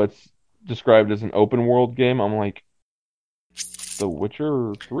 and now it's described as an open world game. I'm like, The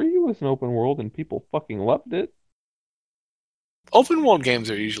Witcher 3 was an open world and people fucking loved it. Open world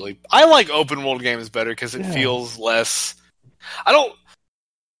games are usually... I like open world games better because it feels less... I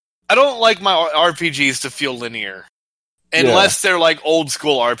don't like my RPGs to feel linear. Unless they're like old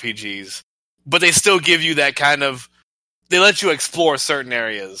school RPGs. But they still give you that kind of... They let you explore certain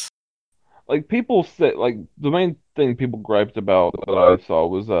areas. Like, people say... Like, the main thing people griped about that I saw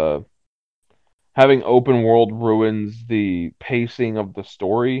was having open world ruins the pacing of the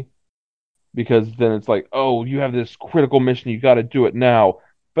story. Because then it's like, oh, you have this critical mission, you gotta do it now.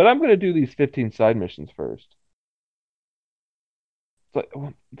 But I'm gonna do these 15 side missions first. It's like,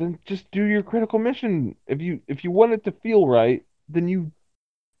 well, then just do your critical mission. If you want it to feel right, then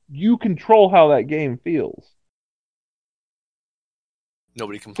you control how that game feels.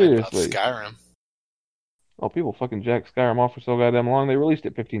 Nobody complained about Skyrim. Oh, people fucking jacked Skyrim off for so goddamn long, they released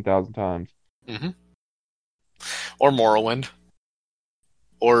it 15,000 times. Mm-hmm. Or Morrowind.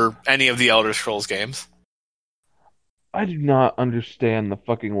 Or any of the Elder Scrolls games. I do not understand the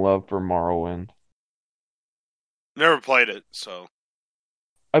fucking love for Morrowind. Never played it, so...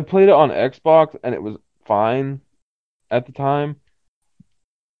 I played it on Xbox, and it was fine at the time.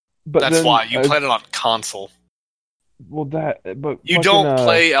 But that's why you played it on console. Well, but you don't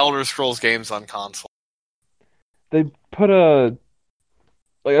play Elder Scrolls games on console. They put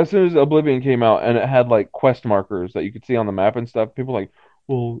like, as soon as Oblivion came out, and it had like quest markers that you could see on the map and stuff, people were like,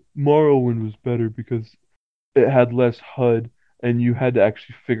 well, Morrowind was better because it had less HUD, and you had to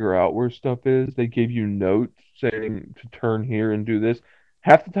actually figure out where stuff is. They gave you notes saying to turn here and do this.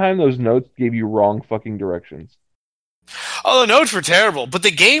 Half the time, those notes gave you wrong fucking directions. Oh, the notes were terrible, but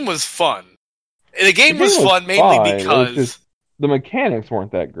the game was fun. The game was fun mainly because... the mechanics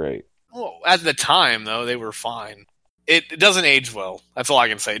weren't that great. Well, at the time, though, they were fine. It doesn't age well. That's all I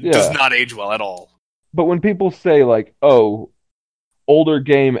can say. It does not age well at all. But when people say, like, oh, older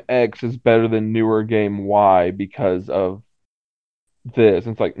game X is better than newer game Y because of this,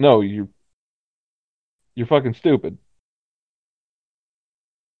 it's like, no, you're fucking stupid.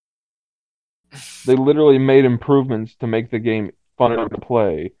 They literally made improvements to make the game funner to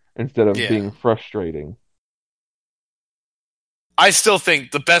play instead of being frustrating. I still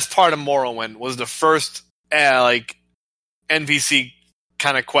think the best part of Morrowind was the first NPC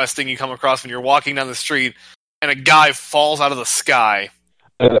kind of quest thing you come across when you're walking down the street and a guy falls out of the sky.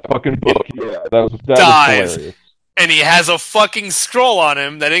 And a fucking book, that was hilarious. And he has a fucking scroll on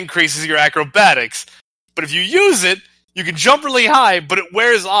him that increases your acrobatics. But if you use it, you can jump really high, but it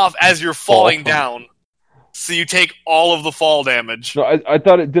wears off as you're falling down. So you take all of the fall damage. No, I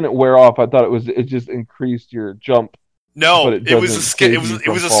thought it didn't wear off. I thought it just increased your jump. No, it was a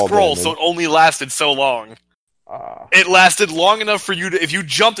scroll, damage. So it only lasted so long. It lasted long enough for you to, if you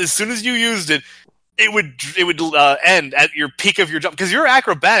jumped as soon as you used it, it would end at your peak of your jump. Because your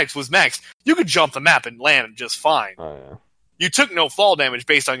acrobatics was maxed. You could jump the map and land just fine. Oh, yeah. You took no fall damage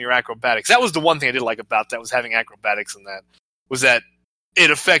based on your acrobatics. That was the one thing I did like about that, was having acrobatics in that. Was that it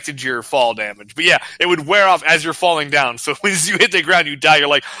affected your fall damage. But yeah, it would wear off as you're falling down. So as you hit the ground, you die. You're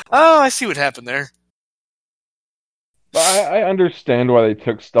like, oh, I see what happened there. But I understand why they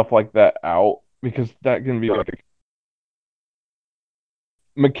took stuff like that out, because that can be like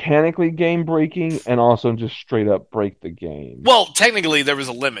mechanically game breaking and also just straight up break the game. Well, technically there was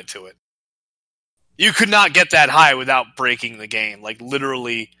a limit to it. You could not get that high without breaking the game, like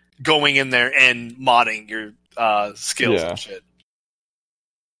literally going in there and modding your skills and shit.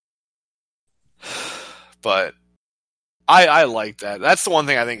 But I like that. That's the one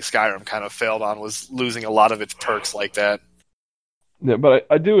thing I think Skyrim kind of failed on, was losing a lot of its perks like that. Yeah, but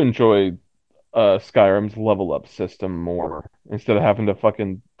I do enjoy Skyrim's level up system more, instead of having to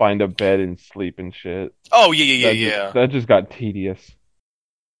fucking find a bed and sleep and shit. Oh yeah. That just got tedious.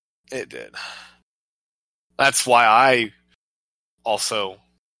 It did. That's why I also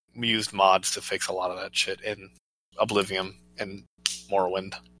used mods to fix a lot of that shit in Oblivion and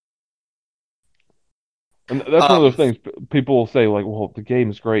Morrowind. And that's one of those things people will say, like, well, the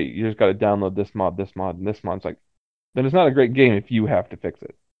game's great. You just got to download this mod, and this mod. It's like, then it's not a great game if you have to fix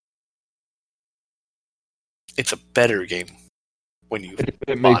it. It's a better game when you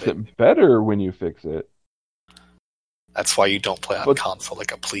It makes it better when you fix it. That's why you don't play on console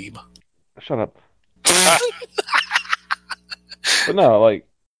like a plebe. Shut up. But no, like,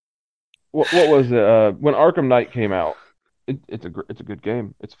 what was it? When Arkham Knight came out, it's a good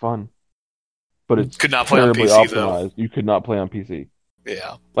game. It's fun, but it's could not play terribly on PC, optimized. though. You could not play on PC.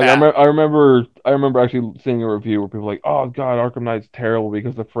 Yeah, like I remember actually seeing a review where people were like, "Oh God, Arkham Knight's terrible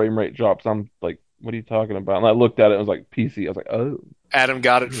because the frame rate drops." I'm like, "What are you talking about?" And I looked at it, and it was like PC. I was like, "Oh." Adam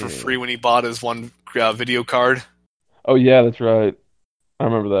got it for free when he bought his one video card. Oh yeah, that's right. I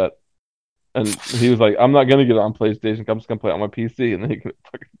remember that. And he was like, "I'm not gonna get it on PlayStation. I'm just gonna play it on my PC." And then he could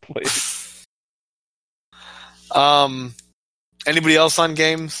fucking play it. Anybody else on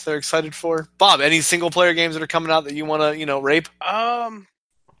games they're excited for? Bob, any single player games that are coming out that you want to, rape? I'm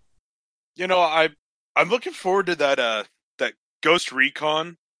looking forward to that Ghost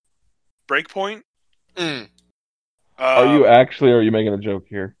Recon Breakpoint. Are you actually, or are you making a joke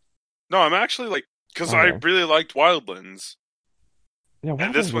here? No, I'm actually because I really liked Wildlands. Yeah,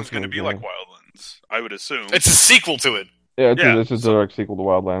 and this one's going to be like Wildlands, I would assume. It's a sequel to it. Yeah, this is a direct sequel to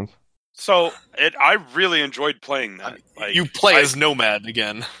Wildlands. So I really enjoyed playing that. You play as Nomad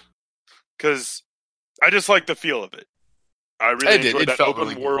again, because I just like the feel of it. I really enjoyed that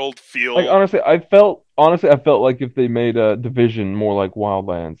open world feel. Like honestly, I felt like if they made a Division more like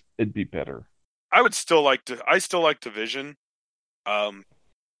Wildlands, it'd be better. I still like Division,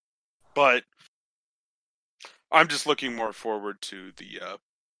 but I'm just looking more forward to the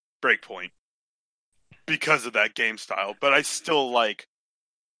Breakpoint because of that game style. But I still like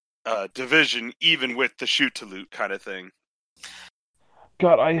Division, even with the shoot to loot kind of thing.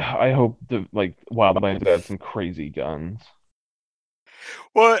 God, I hope Wildlands had some crazy guns.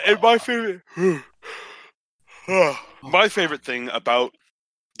 Well, and my favorite thing about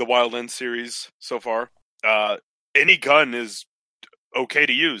the Wildlands series so far, any gun is okay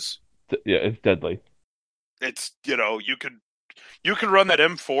to use. Yeah, it's deadly. It's you could run that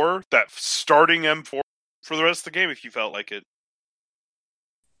M4, that starting M4, for the rest of the game if you felt like it,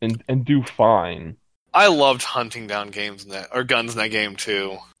 and do fine. I loved hunting down guns in that game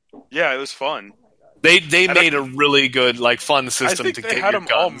too. Yeah, it was fun. They made a really good fun system to get your guns. I think they had them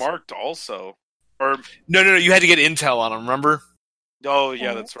all marked also. Or no, you had to get intel on them. Remember? Oh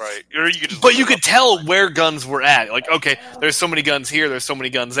yeah, that's right. Or you could but you could tell where guns were at. Like, okay, there's so many guns here. There's so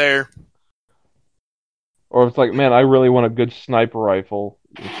many guns there. Or it's like, man, I really want a good sniper rifle.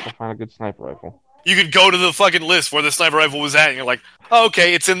 Let's find a good sniper rifle. You could go to the fucking list where the sniper rifle was at, and you're like, oh,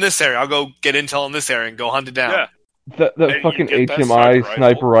 okay, it's in this area. I'll go get intel in this area and go hunt it down. Yeah. That fucking HMI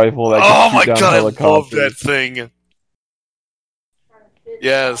sniper rifle that can shoot down helicopters. I love that thing.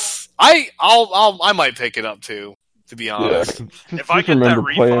 Yes, I might pick it up too. To be honest, if I get that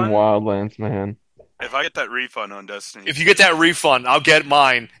refund, playing Wildlands, man. If I get that refund on Destiny, if you get that refund, I'll get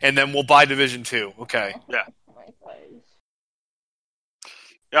mine, and then we'll buy Division 2. Okay. Yeah.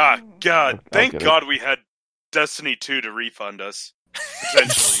 Ah, God! Thank God we had Destiny 2 to refund us.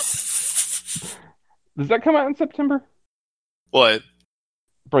 Potentially. Does that come out in September? What?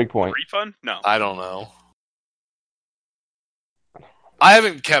 Breakpoint. Refund? No. I don't know. I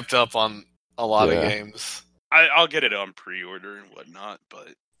haven't kept up on a lot of games. I'll get it on pre-order and whatnot,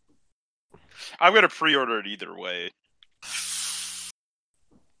 but I'm gonna pre-order it either way.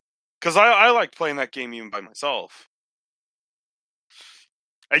 Because I like playing that game even by myself.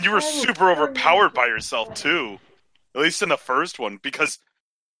 And you were super overpowered by yourself, too. At least in the first one, because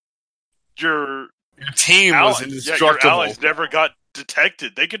your team was indestructible. Your allies never got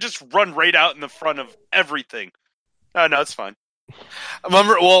detected. They could just run right out in the front of everything. No, it's fine.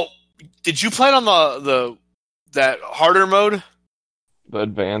 Remember, did you play it on that harder mode? The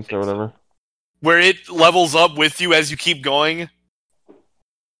advanced or whatever? Where it levels up with you as you keep going?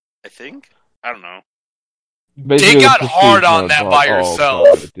 I think? I don't know. Basically, it got hard on that by yourself.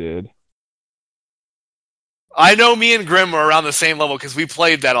 God, it did. I know me and Grim were around the same level because we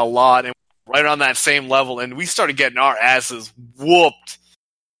played that a lot and right on that same level, and we started getting our asses whooped.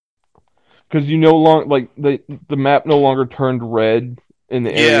 Because you no longer the map no longer turned red in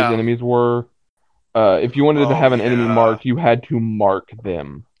the areas enemies were. If you wanted to have an enemy marked, you had to mark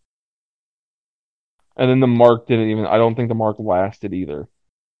them. And then the mark I don't think the mark lasted either.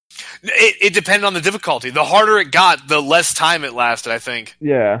 It depended on the difficulty. The harder it got, the less time it lasted, I think.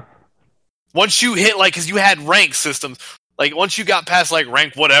 Yeah. Once you hit, because you had rank systems, once you got past,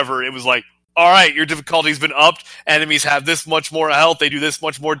 rank whatever, it was like, alright, your difficulty's been upped, enemies have this much more health, they do this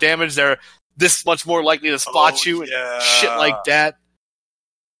much more damage, they're this much more likely to spot you, and shit like that.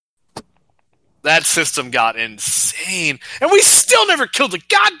 That system got insane. And we still never killed the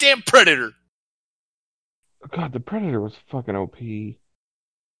goddamn Predator! God, the Predator was fucking OP.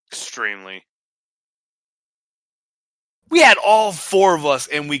 Extremely. We had all four of us,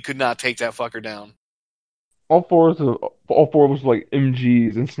 and we could not take that fucker down. All four was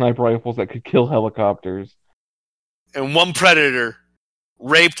MGs and sniper rifles that could kill helicopters. And one Predator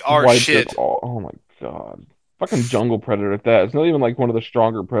raped our shit. Oh my god. Fucking jungle Predator at that. It's not even one of the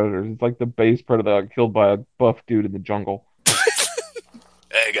stronger Predators. It's like the base Predator that got killed by a buff dude in the jungle.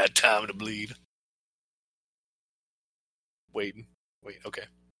 I got time to bleed. Wait, okay.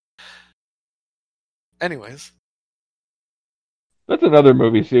 Anyways. That's another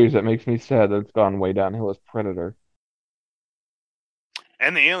movie series that makes me sad that it's gone way downhill, is Predator.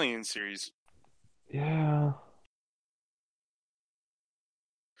 And the Alien series. Yeah.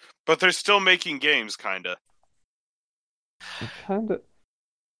 But they're still making games, kinda. Kinda.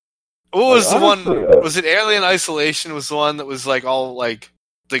 What was the one? Was it Alien Isolation? Was the one that was all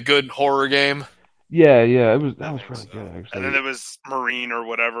the good horror game? Yeah, that was really good, actually. And then there was Marine or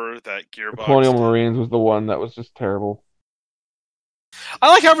whatever that Gearbox. Colonial Marines was the one that was just terrible. I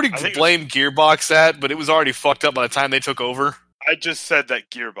like how everybody blamed Gearbox that, but it was already fucked up by the time they took over. I just said that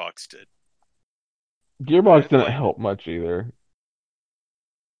Gearbox did. Gearbox didn't help much either.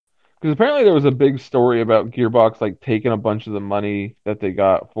 Because apparently there was a big story about Gearbox taking a bunch of the money that they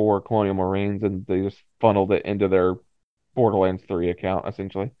got for Colonial Marines and they just funneled it into their Borderlands 3 account,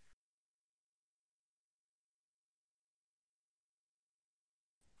 essentially.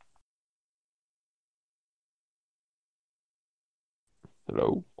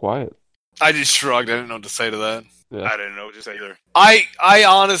 Hello? Quiet. I just shrugged. I didn't know what to say to that. Yeah. I didn't know what to say either. I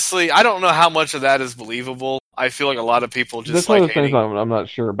honestly, I don't know how much of that is believable. I feel like a lot of people just That's one of the things I'm not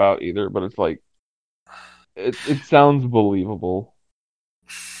sure about either, but it's it sounds believable.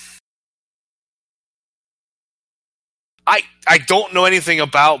 I don't know anything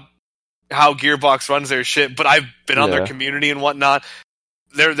about how Gearbox runs their shit, but I've been on their community and whatnot.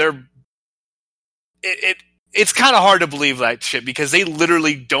 It's kind of hard to believe that shit because they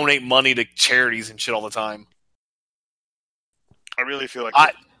literally donate money to charities and shit all the time. I really feel like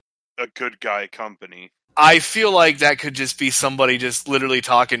a good guy company. I feel like that could just be somebody just literally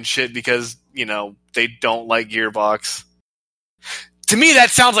talking shit because, they don't like Gearbox. To me, that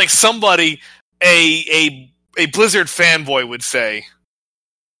sounds like somebody a Blizzard fanboy would say.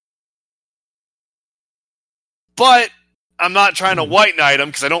 But I'm not trying to white knight them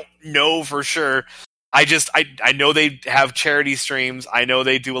because I don't know for sure. I know they have charity streams. I know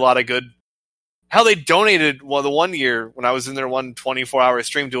they do a lot of good. Hell, they donated the one year when I was in their 24-hour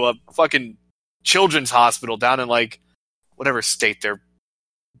stream to a fucking children's hospital down in whatever state they're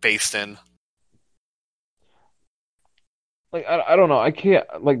based in. I don't know. I can't,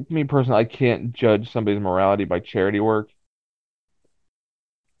 me personally, I can't judge somebody's morality by charity work.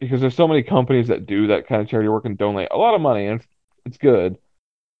 Because there's so many companies that do that kind of charity work and donate a lot of money, and it's good.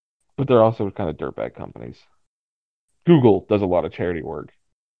 But they're also kind of dirtbag companies. Google does a lot of charity work.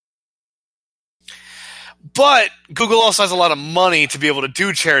 But Google also has a lot of money to be able to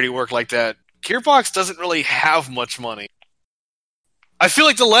do charity work like that. Gearbox doesn't really have much money. I feel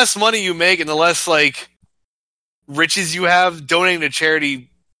like the less money you make and the less, riches you have, donating to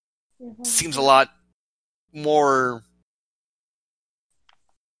charity seems a lot more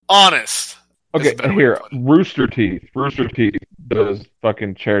Honest. Okay, here, Rooster Teeth. Rooster Teeth does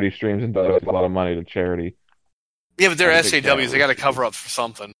fucking charity streams and does a lot of money to charity. Yeah, but they're SJWs. They got to cover up for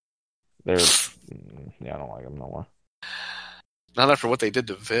something. I don't like them no more. Not after what they did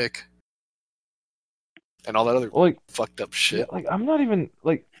to Vic. And all that other fucked up shit. Yeah, I'm not even,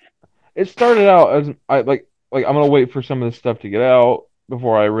 it started out as, I'm going to wait for some of this stuff to get out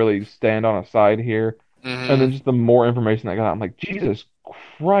before I really stand on a side here. Mm-hmm. And then just the more information I got, I'm like, Jesus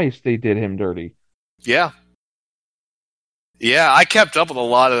Christ, they did him dirty. Yeah. Yeah, I kept up with a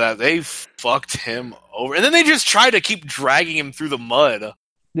lot of that. They fucked him over. And then they just tried to keep dragging him through the mud.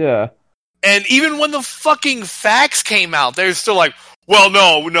 Yeah. And even when the fucking facts came out, they're still like, well,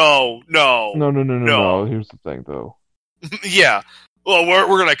 no. Here's the thing, though. Yeah. Well,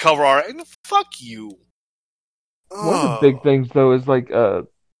 we're going to cover our... Fuck you. One of the big things, though, is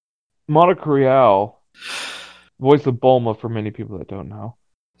Monica Rial, voice of Bulma for many people that don't know.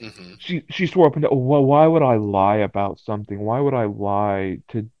 Mm-hmm. She swore up and down, well, why would I lie about something? Why would I lie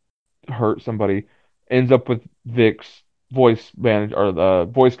to hurt somebody? Ends up with Vic's voice manager or the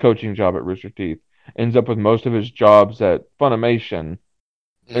voice coaching job at Rooster Teeth. Ends up with most of his jobs at Funimation.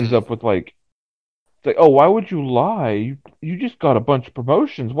 Mm-hmm. Ends up with it's like, oh, why would you lie? You just got a bunch of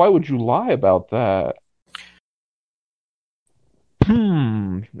promotions. Why would you lie about that?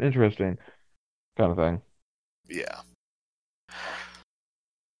 Interesting kind of thing. Yeah.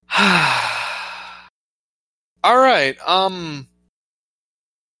 All right.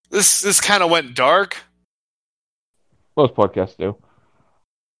 This kind of went dark. Most podcasts do.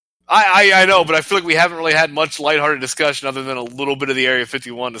 I know, but I feel like we haven't really had much lighthearted discussion other than a little bit of the Area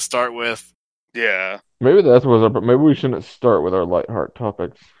 51 to start with. Yeah. Maybe that's what but maybe we shouldn't start with our lighthearted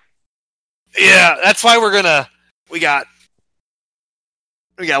topics. Yeah, that's why we got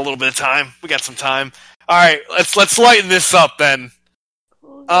a little bit of time. We got some time. All right, let's lighten this up then.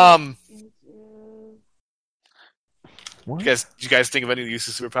 Did you guys think of any use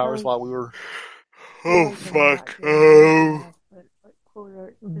of superpowers while we were? Oh fuck! Oh.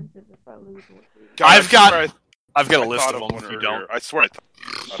 I've got a list of them. If you don't, I swear.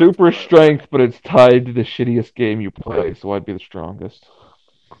 Super strength, but it's tied to the shittiest game you play, so I'd be the strongest.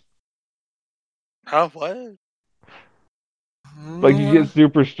 Huh? What? You get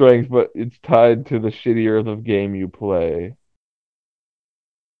super strength, but it's tied to the shittier of the game you play.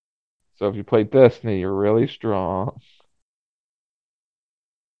 So if you play Destiny, you're really strong.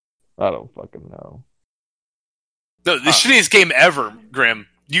 I don't fucking know. No, the shittiest game ever, Grim.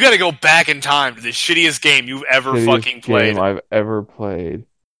 You got to go back in time to the shittiest game you've ever fucking played. Game I've ever played.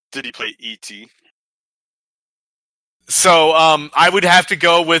 Did he play E.T.? So, I would have to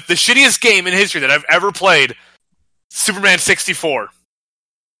go with the shittiest game in history that I've ever played, Superman 64.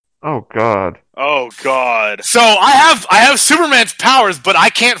 Oh God. Oh God. So I have Superman's powers, but I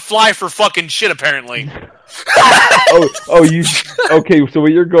can't fly for fucking shit apparently. Okay, so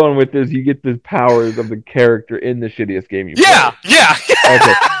what you're going with is you get the powers of the character in the shittiest game you play. Yeah.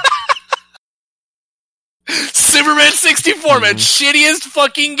 Okay. Superman 64, man, shittiest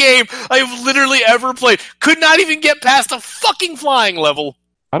fucking game I've literally ever played. Could not even get past a fucking flying level.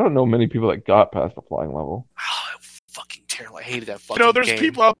 I don't know many people that got past the flying level. Oh, fucking terrible. I hated that fucking game. There's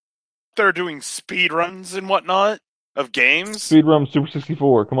people out there doing speed runs and whatnot of games. Speed run Super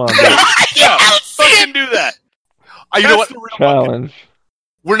 64, come on. Yeah, fucking do that. You know what? Challenge.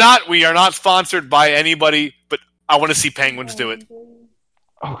 We are not sponsored by anybody, but I want to see Penguins do it.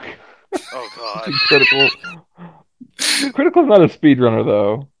 Okay. Oh God. Critical's not a speedrunner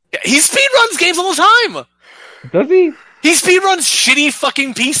though. Yeah, he speedruns games all the time. Does he? He speedruns shitty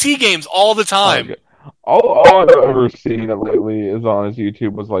fucking PC games all the time. Okay. All I've ever seen lately is on his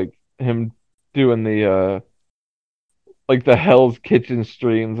YouTube was him doing the the Hell's Kitchen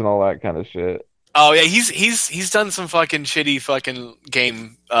streams and all that kind of shit. Oh yeah, he's done some fucking shitty fucking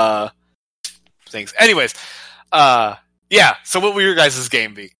game things. Anyways, yeah. So what will your guys'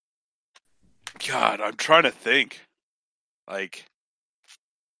 game be? God, I'm trying to think.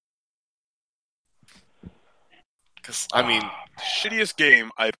 Because I mean, shittiest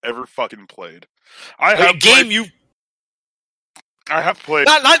game I've ever fucking played. I have played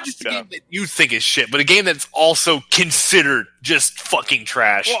not just a game that you think is shit, but a game that's also considered just fucking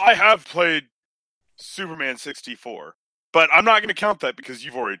trash. Well, I have played Superman 64, but I'm not going to count that because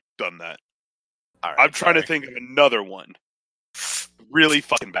you've already done that. All right, I'm trying to think of another one. Really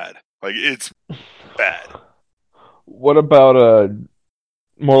fucking bad. It's bad. What about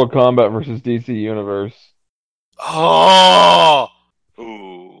Mortal Kombat versus DC Universe? Oh!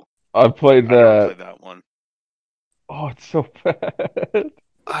 Ooh. I've played that. I never played that one. Oh, it's so bad.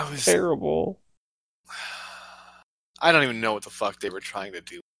 I was terrible. I don't even know what the fuck they were trying to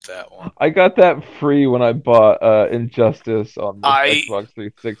do with that one. I got that free when I bought Injustice on the Xbox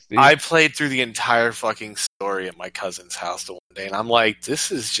 360. I played through the entire fucking story at my cousin's house the one day, and I'm like,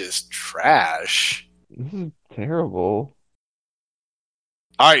 this is just trash. This is terrible.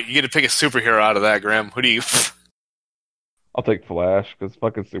 Alright, you get to pick a superhero out of that, Graham. Who do you... I'll take Flash, because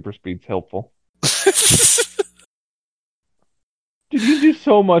fucking super speed's helpful. Dude, you do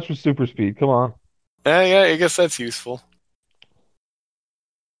so much with super speed, come on. Yeah, I guess that's useful.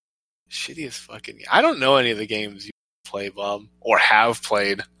 Shitty as fucking... I don't know any of the games you play, Bob, or have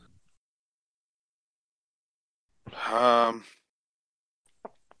played.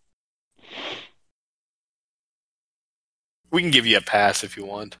 We can give you a pass if you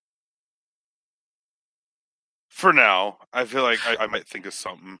want. For now, I feel like I might think of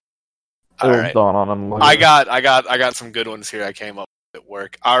something. All right. Dawn on them later. I got some good ones here I came up with at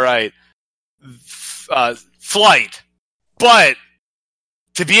work. All right. Flight. But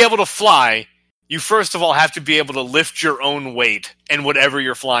to be able to fly, you first of all have to be able to lift your own weight and whatever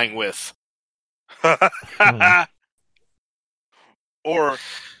you're flying with. Or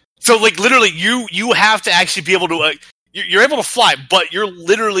so like literally you have to actually be able to you're able to fly, but you're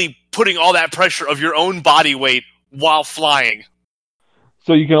literally putting all that pressure of your own body weight while flying.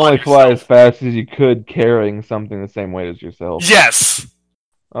 So you can only fly as fast as you could carrying something the same weight as yourself. Yes.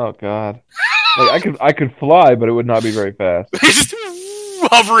 Oh god. Like I could fly, but it would not be very fast. Just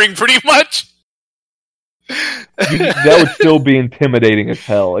hovering pretty much. That would still be intimidating as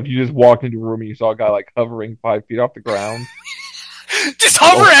hell if you just walked into a room and you saw a guy like hovering 5 feet off the ground. Just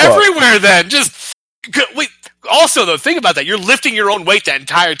hover everywhere then. Just wait. Also, though, think about that. You're lifting your own weight that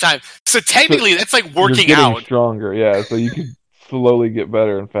entire time. So technically, that's like working you're out. Stronger, yeah. So you can slowly get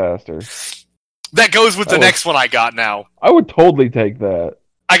better and faster. That goes with the next one I got now. I would totally take that.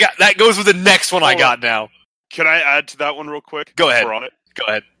 That goes with the next one I got now. Can I add to that one real quick? Go ahead. We're on it. Go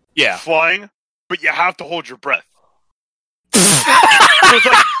ahead. Yeah. Flying, but you have to hold your breath. So it's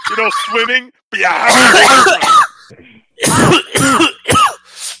like, swimming, but you have to hold your breath.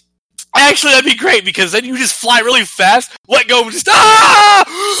 Actually, that'd be great because then you just fly really fast, let go, and just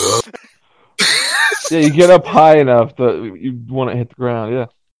Yeah, you get up high enough that you want to hit the ground. Yeah,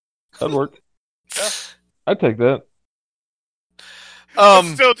 that'd work. Yeah. I'd take that.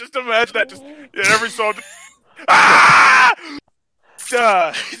 Still, just imagine that. Just every song,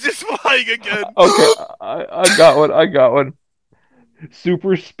 just flying again. Okay, I got one.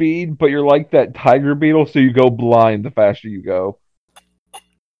 Super speed, but you're like that tiger beetle, so you go blind the faster you go.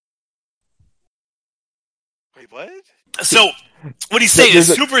 Wait, what? So, what he's saying is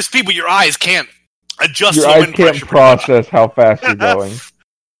super speed, but your eyes can't adjust. Your eyes can't process how fast you're going.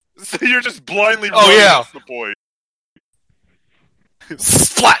 So you're just blindly running. That's the point.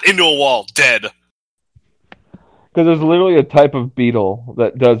 Splat into a wall, dead. Because there's literally a type of beetle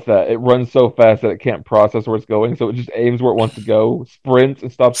that does that. It runs so fast that it can't process where it's going, so it just aims where it wants to go, sprints,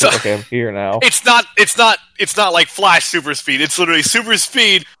 and stops. Okay, I'm here now. It's not like Flash super speed. It's literally super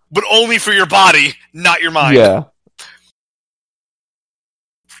speed, but only for your body, not your mind. Yeah.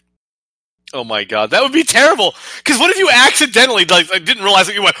 Oh my god, that would be terrible. Because what if you accidentally I didn't realize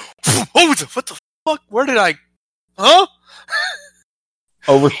that you went? Oh, what the fuck? Where did I? Huh?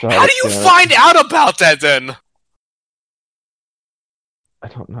 Overshot. How do you find out about that then? I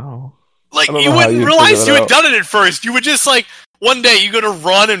don't know. Like, you wouldn't realize you had done it at first. You would just, one day you're going to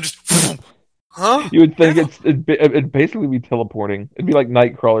run and just... Huh? You would think it'd basically be teleporting. It'd be like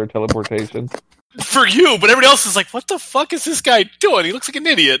Nightcrawler teleportation. For you, but everybody else is like, what the fuck is this guy doing? He looks like an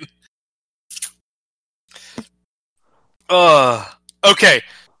idiot. Okay.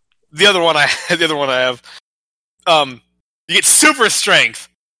 The other one I have. You get super strength,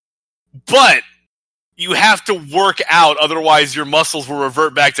 but you have to work out, otherwise your muscles will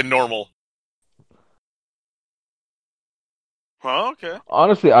revert back to normal. Oh, okay.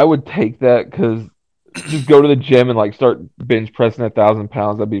 Honestly, I would take that because just go to the gym and start bench pressing 1,000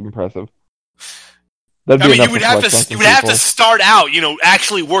 pounds. That'd be impressive. You would have to start out,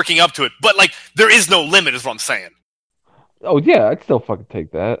 actually working up to it. But there is no limit, is what I'm saying. Oh yeah, I'd still fucking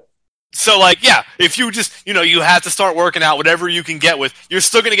take that. So if you just you have to start working out whatever you can get with, you're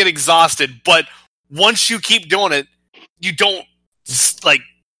still gonna get exhausted. But once you keep doing it, you don't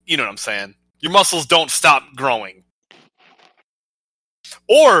you know what I'm saying. Your muscles don't stop growing.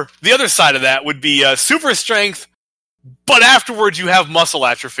 Or the other side of that would be super strength, but afterwards you have muscle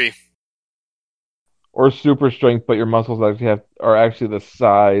atrophy. Or super strength, but your muscles are actually the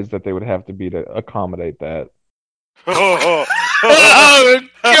size that they would have to be to accommodate that. Oh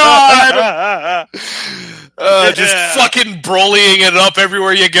God! Just fucking brolying it up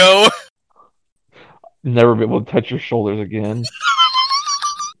everywhere you go. never be able to touch your shoulders again.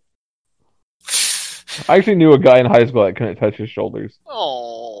 I actually knew a guy in high school that couldn't touch his shoulders.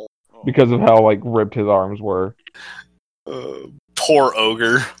 Oh. Because of how like ripped his arms were. Poor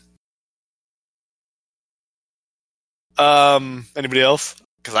ogre. Anybody else?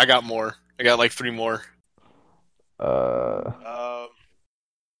 Because I got more. I got like 3 more.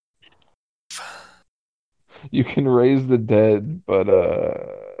 You can raise the dead, but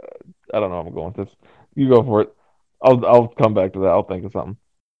I don't know how I'm going with this. You go for it. I'll come back to that. I'll think of something.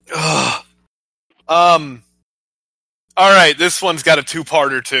 Alright, this one's got a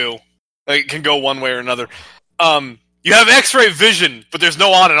 2-parter too. It can go one way or another. You have X-ray vision, but there's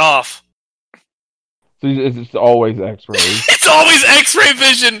no on and off. So it's just always X-rays. It's always X-ray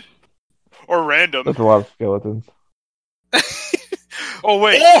vision! Or random. That's a lot of skeletons. Oh,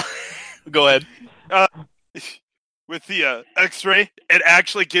 wait. Go ahead. With the X-ray, it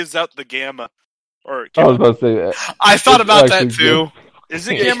actually gives out the gamma. Or I was about to say that. I thought about that too. Is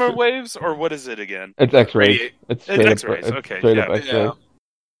it gamma waves, or what is it again? It's X-rays. It's X-rays. Okay, straight up X-ray. Yeah.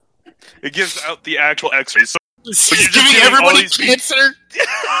 It gives out the actual X-rays. So you're giving everybody cancer?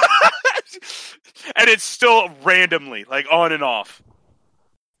 And it's still randomly, like on and off.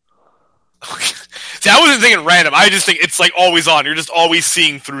 See, I wasn't thinking random. I just think it's like always on. You're just always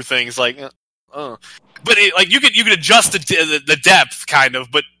seeing through things. Like, but it, like you could adjust the depth, kind of.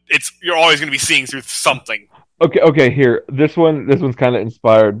 But you're always going to be seeing through something. Okay. Here, this one's kind of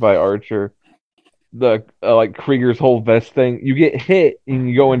inspired by Archer. The like Krieger's whole vest thing. You get hit and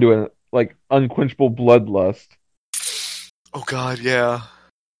you go into an like unquenchable bloodlust. Oh God, yeah.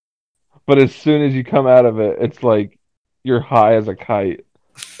 But as soon as you come out of it, it's like you're high as a kite.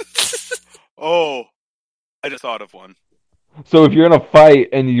 Oh, I just thought of one. So if you're in a fight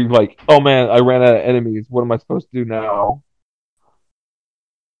and you're like, oh man, I ran out of enemies, what am I supposed to do now?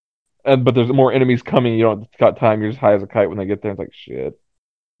 But there's more enemies coming, you don't got time, you're just high as a kite when they get there, it's like, shit.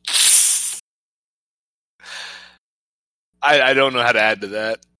 I don't know how to add to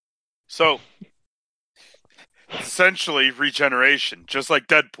that. So, essentially regeneration, just like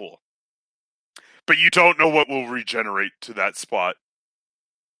Deadpool. But you don't know what will regenerate to that spot.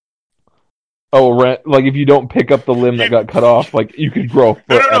 Oh, like if you don't pick up the limb that got cut off, like you could grow a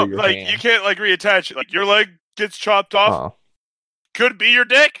foot out of your like hand. you can't like reattach it. Like your leg gets chopped off. Could be your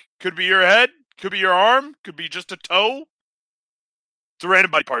dick, could be your head, could be your arm, could be just a toe. It's a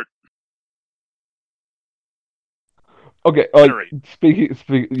random body part. Okay, speaking,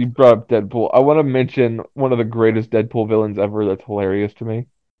 you brought up Deadpool. I want to mention one of the greatest Deadpool villains ever. That's hilarious to me.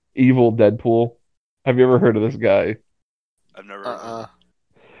 Evil Deadpool. Have you ever heard of this guy? I've never heard of him.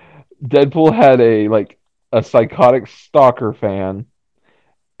 Deadpool had a psychotic stalker fan,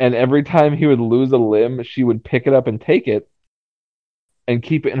 and every time he would lose a limb, she would pick it up and take it and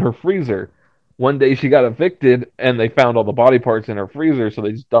keep it in her freezer. One day she got evicted, and they found all the body parts in her freezer, so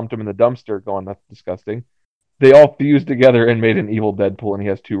they just dumped them in the dumpster, going, that's disgusting. They all fused together and made an evil Deadpool, and he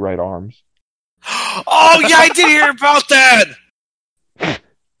has 2 right arms. Oh, yeah, I did hear about that!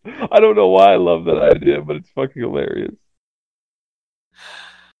 I don't know why I love that idea, but it's fucking hilarious.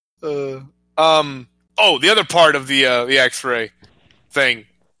 The other part of the X-ray thing.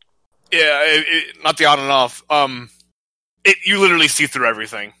 Yeah, not the on and off. You literally see through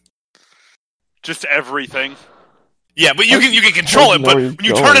everything. Just everything. Yeah, but you can control it, but when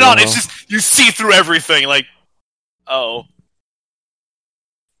you turn it on, it's just, you see through everything, like, oh.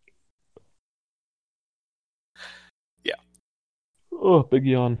 Yeah. Oh, big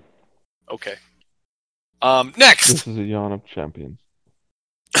yawn. Okay. Next! This is a yawn of champions.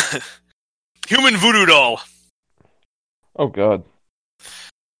 Human voodoo doll. Oh, God.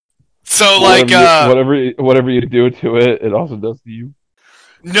 So, whatever you do to it, it also does to you.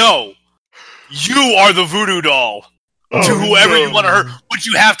 No. You are the voodoo doll. To whoever you want to hurt, but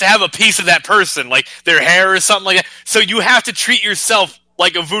you have to have a piece of that person, like their hair or something like that. So you have to treat yourself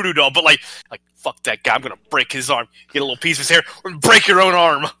like a voodoo doll, but like fuck that guy, I'm gonna break his arm, get a little piece of his hair, or break your own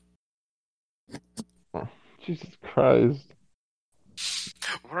arm. Oh, Jesus Christ.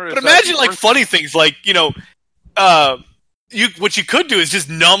 But imagine funny things like, what you could do is just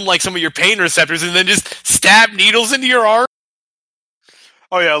numb like some of your pain receptors and then just stab needles into your arm.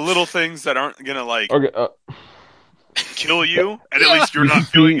 Oh yeah, little things that aren't gonna kill you, and at least you're not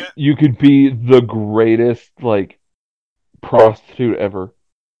feeling it. You could be the greatest prostitute ever.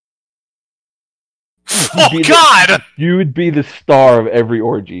 Oh God! You would be the star of every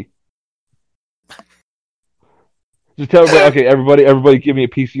orgy. Just tell everybody, okay, everybody give me a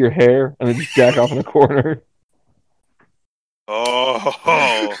piece of your hair, and then just jack off in a corner.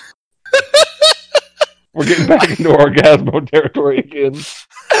 Oh. We're getting back into Orgasmo territory again.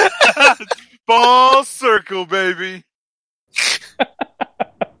 Ball circle, baby. I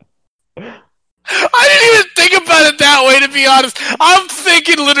didn't even think about it that way, to be honest. I'm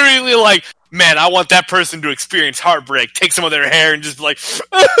thinking literally like, man, I want that person to experience heartbreak. Take some of their hair and just be like...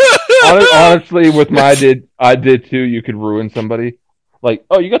 Honestly, with my I did too, you could ruin somebody. Like,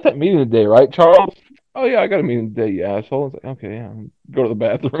 oh, you got that meeting today, right, Charles? Oh, yeah, I got a meeting today, you asshole. It's like, okay, yeah, go to the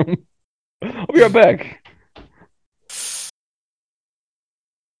bathroom. I'll be right back.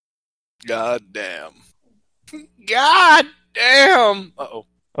 God damn. God damn. Uh-oh.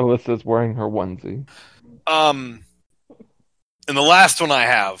 Alyssa's wearing her onesie. And the last one I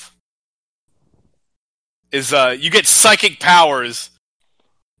have is you get psychic powers,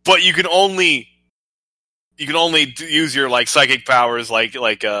 but you can only use your like psychic powers like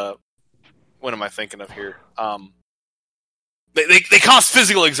what am I thinking of here? They cost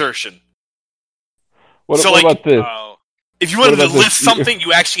physical exertion. What about this? If you wanted to lift something,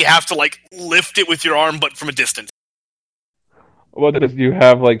 you actually have to like lift it with your arm, but from a distance. What does you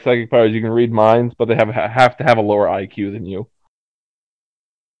have like psychic powers? You can read minds, but they have to have a lower IQ than you.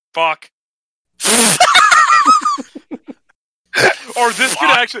 Fuck. Or this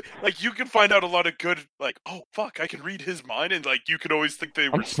could actually, like, you can find out a lot of good, like, oh fuck, I can read his mind, and like you could always think they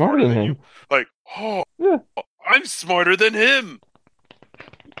were smarter than you. Like, oh, yeah, I'm smarter than him.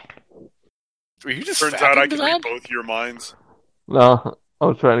 Were you just turns out I can read both your minds. No, I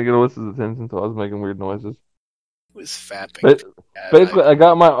was trying to get Alyssa's attention, so I was making weird noises. Was fapping. Basically, I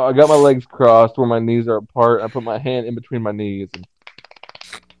got my legs crossed where my knees are apart. I put my hand in between my knees.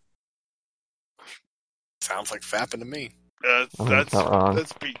 Sounds like fapping to me. That's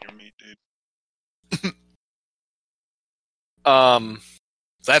beating your meat, dude.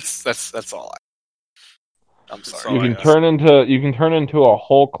 That's all. I'm sorry. You can turn into a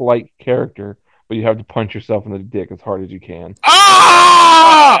Hulk-like character, but you have to punch yourself in the dick as hard as you can.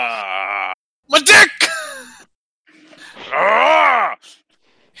 Ah! My dick! Ah!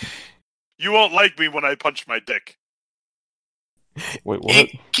 You won't like me when I punch my dick. Wait, what?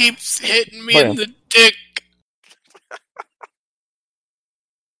 It keeps hitting me in the dick.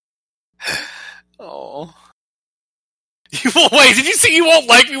 Oh. Wait, did you say you won't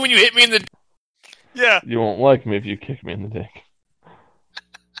like me when you hit me in the... Yeah. You won't like me if you kick me in the dick.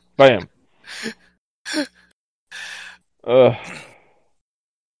 Bam.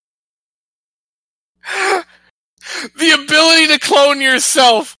 The ability to clone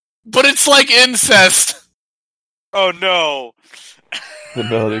yourself, but it's like incest. Oh no. The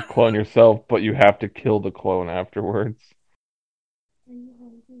ability to clone yourself, but you have to kill the clone afterwards.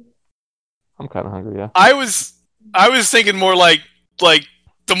 I'm kind of hungry, yeah. I was thinking more like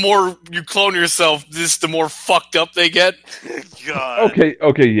the more you clone yourself, the more fucked up they get. God. Okay,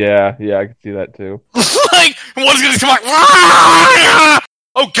 yeah, I can see that too. Like one's gonna come out.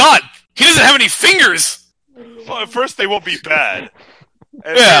 Oh God, he doesn't have any fingers. Well, at first they won't be bad.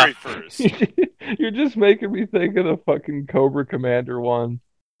 At very first. You're just making me think of the fucking Cobra Commander one.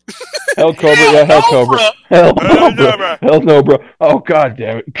 Hell Cobra, Hell Cobra. Hell no, bro. Oh God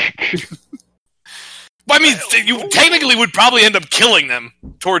damn it. I mean, you technically would probably end up killing them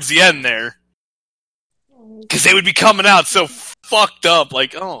towards the end there. Because they would be coming out so fucked up.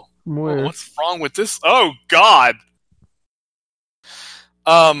 Like, what's wrong with this? Oh, God.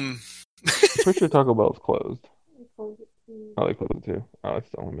 Pretty sure Taco Bell's closed. Oh, they closed it too. Oh, it's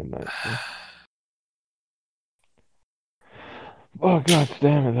still midnight. So. Oh, God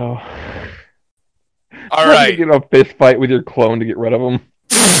damn it, though. All right. Get in a fist fight with your clone to get rid of him.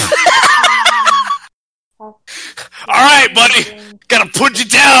 All right, buddy. Gotta put you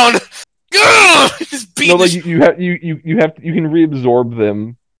down. Just beat. No, like you can reabsorb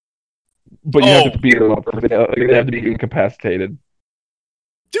them, but you have to beat them up. They have to be incapacitated.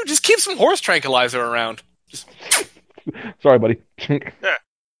 Dude, just keep some horse tranquilizer around. Sorry, buddy. Yeah.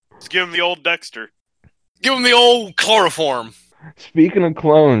 Just give him the old Dexter. Give him the old chloroform. Speaking of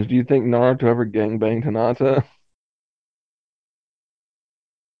clones, do you think Naruto ever gangbanged Hinata?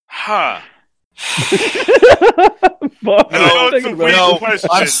 Huh. No,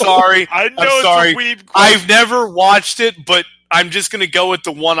 I'm sorry. I'm sorry. I've never watched it, but I'm just gonna go with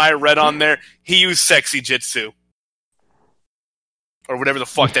the one I read on there. He used sexy jitsu. Or whatever the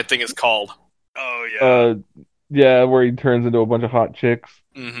fuck that thing is called. Oh, yeah. Yeah, where he turns into a bunch of hot chicks.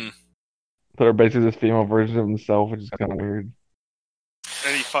 Mm-hmm. That are basically just female versions of himself, which is kind of weird.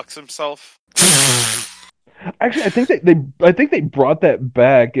 And he fucks himself? Actually, I think they brought that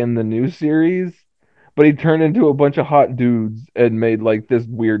back in the new series, but he turned into a bunch of hot dudes and made, like, this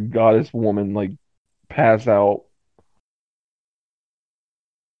weird goddess woman, like, pass out.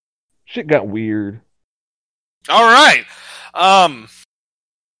 Shit got weird. All right.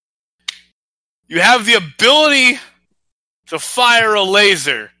 You have the ability to fire a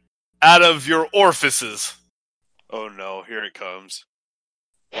laser out of your orifices. Oh no, here it comes.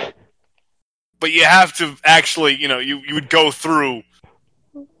 But you have to actually, you would go through,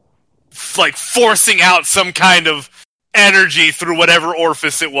 like, forcing out some kind of energy through whatever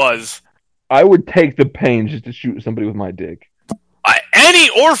orifice it was. I would take the pain just to shoot somebody with my dick. Any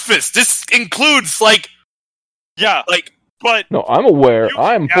orifice. This includes, like... Yeah, but... No, I'm aware.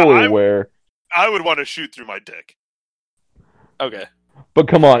 I'm fully aware. I would want to shoot through my dick. Okay. But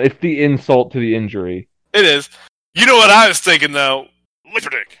come on, it's the insult to the injury. It is. You know what I was thinking, though? Lick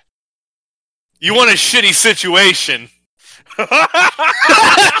your dick. You want a shitty situation. You're in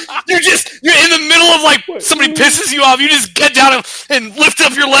the middle of, like, somebody pisses you off, you just get down and lift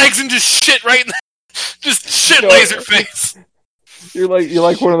up your legs and just shit right in the... Just shit laser face. You're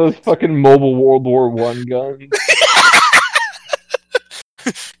like one of those fucking mobile World War I guns.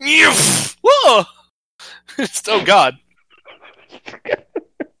 Whoa! Oh god.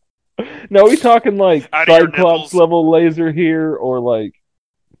 No, we talking like Cyclops level laser here, or like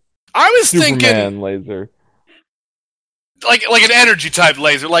I was Superman thinking laser, like an energy type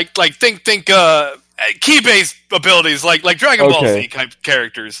laser, like think key based abilities, like Dragon Ball Z type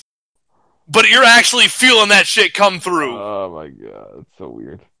characters. But you're actually feeling that shit come through. Oh my god, that's so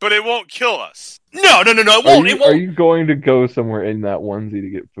weird. But it won't kill us. No, it won't. It won't. Are you going to go somewhere in that onesie to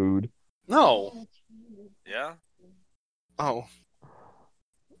get food? No. Yeah. Oh.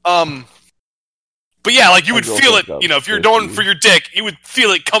 But yeah, like you would feel it. If you're going for your dick, you would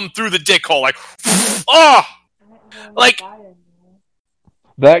feel it come through the dick hole, like, oh, like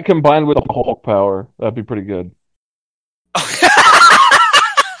that combined with the Hulk power, that'd be pretty good.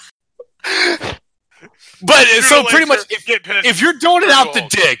 But so pretty much, if you're doing it out the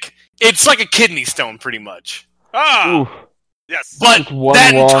dick, it's like a kidney stone, pretty much. Ah, yes. But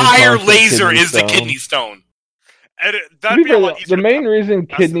that entire laser is the kidney stone. And that'd be a lot easier. The main reason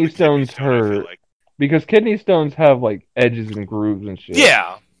kidney stones hurt, because kidney stones have like edges and grooves and shit.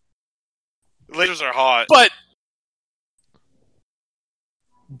 Yeah. Lasers are hot. But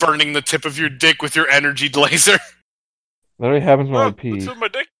burning the tip of your dick with your energy laser. That already happens when I pee. What's with my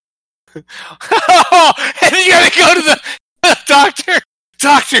dick? And then you gotta go to the doctor.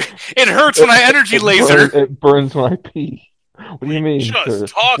 Doctor, it hurts when I energy laser. It burns when I pee. What do you mean, just sir?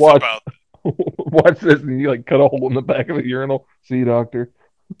 talk about that. Watch this, and you like cut a hole in the back of the urinal. See, doctor.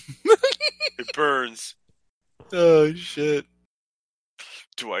 It burns. Oh shit!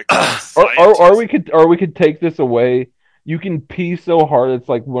 Do I? Or we could take this away. You can pee so hard it's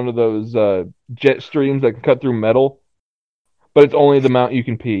like one of those jet streams that can cut through metal, but it's only the amount you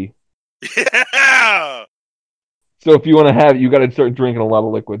can pee. Yeah. So if you want to have it, you got to start drinking a lot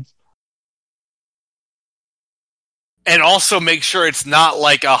of liquids. And also make sure it's not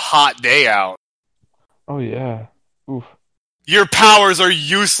like a hot day out. Oh yeah. Oof. Your powers are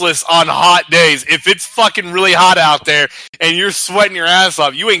useless on hot days. If it's fucking really hot out there and you're sweating your ass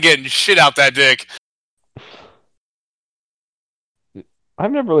off, you ain't getting shit out that dick.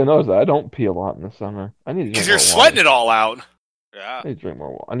 I've never really noticed that. I don't pee a lot in the summer. I need to because you're sweating it all out. Yeah. I need to drink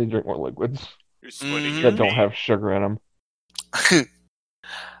more. I need to drink more liquids You're that don't have sugar in them.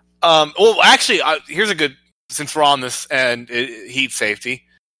 Well, actually, here's a good. Since we're on this and heat safety,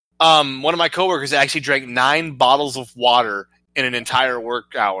 one of my coworkers actually drank 9 bottles of water in an entire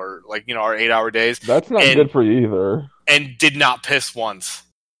work hour, like our 8-hour days. That's not good for you either. And did not piss once.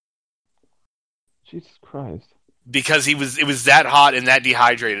 Jesus Christ! Because it was that hot and that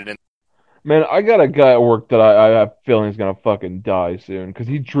dehydrated. And man, I got a guy at work that I have a feeling is gonna fucking die soon because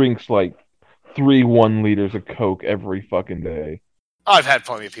he drinks like 3 1-liters of Coke every fucking day. I've had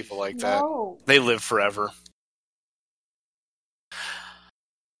plenty of people like that. They live forever.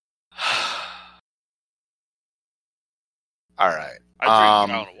 All right. I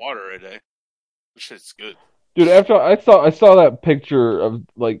drink a gallon of water a day. This shit's good. Dude, after I saw that picture of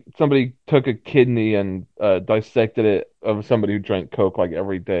like somebody took a kidney and dissected it of somebody who drank Coke like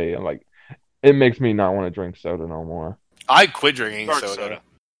every day, and like it makes me not want to drink soda no more. I quit drinking soda.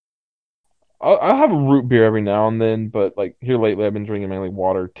 I'll have a root beer every now and then, but like here lately I've been drinking mainly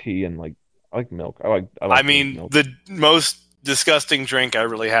water, tea, and like I like milk. I like milk. The most disgusting drink I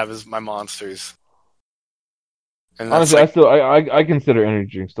really have is my Monsters. And honestly, I consider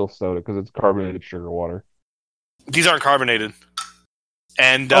energy drink still soda because it's carbonated sugar water. These aren't carbonated.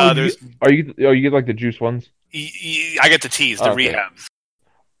 And there's you get like the juice ones? I get the teas, the rehabs.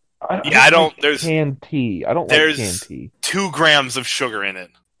 I don't. There's canned tea. I don't like canned tea. 2 grams of sugar in it.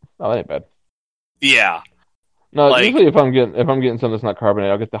 Oh, that ain't bad. Yeah. No, usually if I'm getting something that's not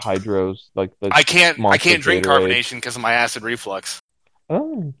carbonated, I'll get the hydros. Like the I can't drink carbonation because of my acid reflux.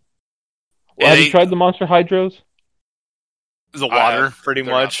 Oh. Have you tried the Monster Hydros? The water, pretty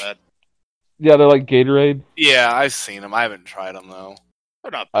much. Yeah, they're like Gatorade. Yeah, I've seen them. I haven't tried them though.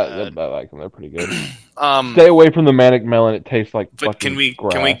 They're not bad. I like them. They're pretty good. Stay away from the Manic Melon. It tastes like but fucking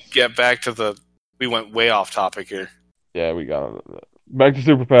grass. Can we get back to the... We went way off topic here. Yeah, we got back to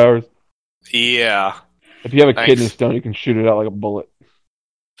superpowers. Yeah. If you have a kidney stone, you can shoot it out like a bullet.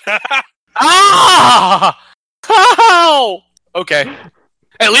 Ah! Oh! Okay.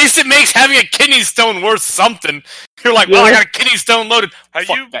 At least it makes having a kidney stone worth something. You're like, well, I got a kidney stone loaded. Have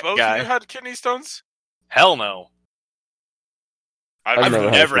you both of you had kidney stones? Hell no. I've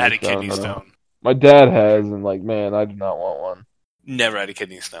never had a kidney stone. My dad has, and like, man, I do not want one. Never had a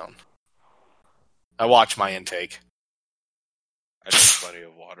kidney stone. I watch my intake. I drink plenty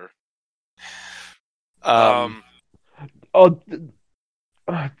of water. I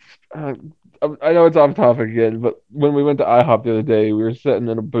know it's off topic again, but when we went to IHOP the other day, we were sitting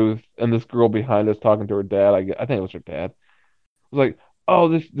in a booth, and this girl behind us talking to her dad. I think it was her dad. Was like, "Oh,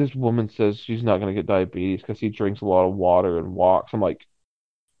 this woman says she's not gonna get diabetes because she drinks a lot of water and walks." I'm like,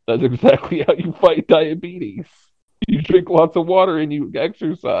 "That's exactly how you fight diabetes. You drink lots of water and you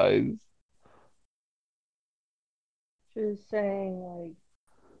exercise." She was saying like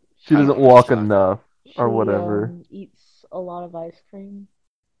she doesn't walk enough or whatever. Eats a lot of ice cream.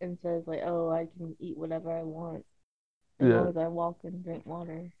 And says like, "Oh, I can eat whatever I want as long as I walk and drink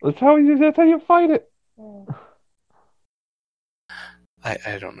water." That's how you fight it. Yeah.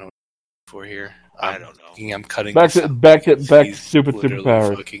 I don't know for here. I don't know. I'm cutting back to stupid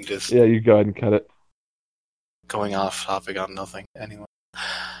superpowers. Yeah, you go ahead and cut it. Going off topic on nothing anyway.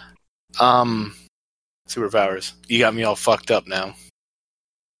 Superpowers. You got me all fucked up now.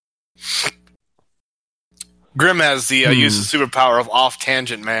 Grim has the use of superpower of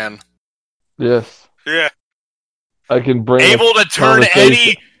off-tangent man. Yes. Yeah. I can bring able to turn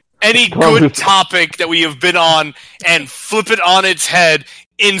any good topic that we have been on and flip it on its head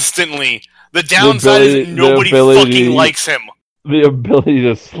instantly. The downside is that nobody fucking likes him. The ability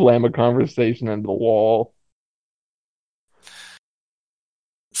to slam a conversation into the wall.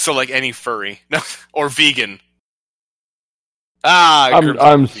 So like any furry. Or vegan.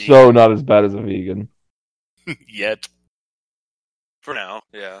 I'm so not as bad as a vegan. Yet. For now,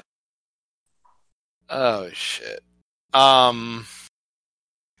 yeah. Oh, shit. I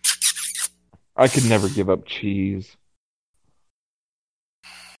could never give up cheese.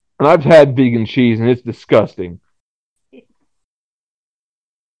 And I've had vegan cheese, and it's disgusting.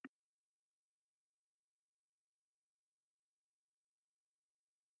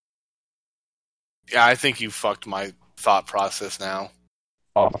 Yeah, I think you fucked my thought process now.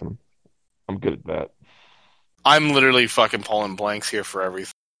 Awesome. I'm good at that. I'm literally fucking pulling blanks here for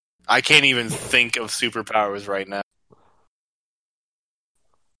everything. I can't even think of superpowers right now.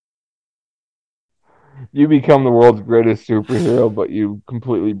 You become the world's greatest superhero, but you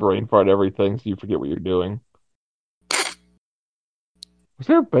completely brain fart everything, so you forget what you're doing. Was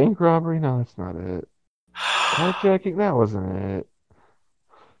there a bank robbery? No, that's not it. Carjacking? That wasn't it.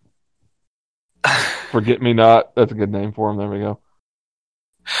 Forget Me Not. That's a good name for him. There we go.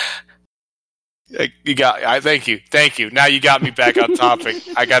 You got. Thank you. Now you got me back on topic.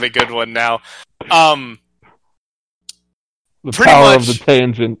 I got a good one now. The power of the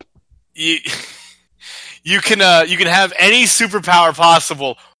tangent. You can have any superpower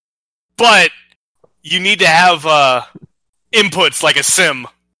possible, but you need to have inputs like a sim.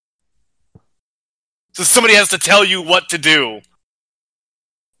 So somebody has to tell you what to do.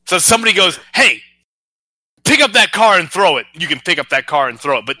 So if somebody goes, "Hey, pick up that car and throw it," you can pick up that car and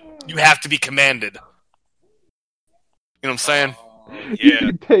throw it, but you have to be commanded. You know what I'm saying? Yeah. You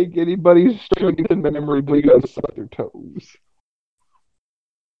can take anybody's strength and memory, but you gotta suck their toes.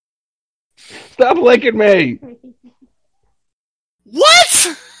 Stop licking me!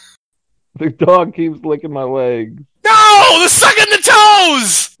 What? The dog keeps licking my legs. No! The sucking the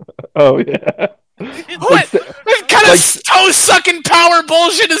toes! Oh, yeah. What kind of toe-sucking power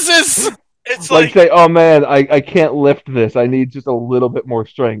bullshit is this? It's like say, "Oh man, I can't lift this. I need just a little bit more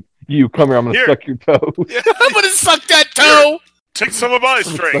strength. You come here. I'm gonna suck your toes. I'm gonna suck that toe. Take some of my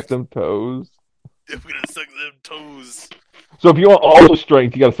strength. Suck them toes. I'm gonna suck them toes. So if you want all the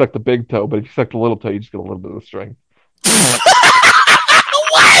strength, you gotta suck the big toe. But if you suck the little toe, you just get a little bit of the strength.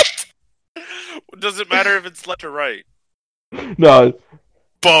 What? Does it matter if it's left or right? No,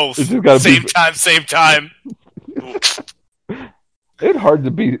 both. Same time.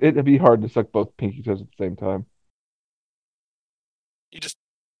 It'd be hard to suck both pinky toes at the same time. You just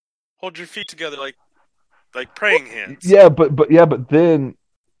hold your feet together like praying hands. Yeah, but then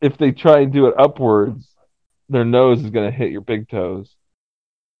if they try and do it upwards, their nose is gonna hit your big toes.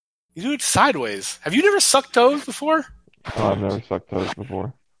 You do it sideways. Have you never sucked toes before? Oh, I've never sucked toes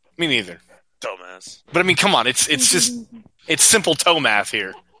before. Me neither. Dumbass. But I mean, come on. It's just it's simple toe math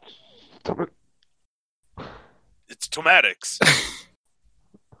here. It's tomatics.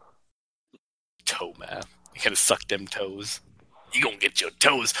 Toe math. You gotta suck them toes. You gonna get your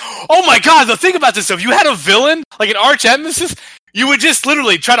toes. Oh my god, the thing about this stuff, you had a villain, like an arch nemesis, you would just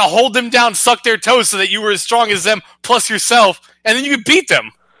literally try to hold them down, suck their toes so that you were as strong as them, plus yourself, and then you could beat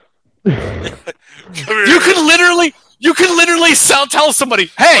them. You could literally tell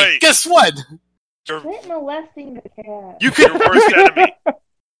somebody, hey, wait, guess what? Quit molesting the cat. You could your worst enemy.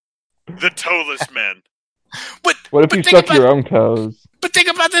 The toeless man. But what if you suck your own toes? But think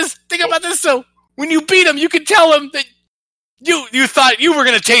about this. So when you beat him, you can tell him that you thought you were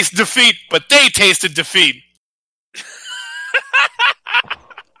going to taste defeat, but they tasted defeat.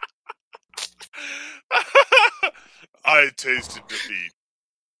 I tasted defeat.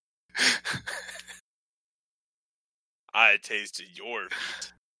 I tasted your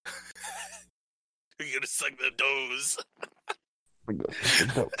feet. You're gonna suck the toes.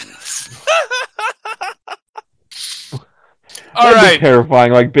 All right.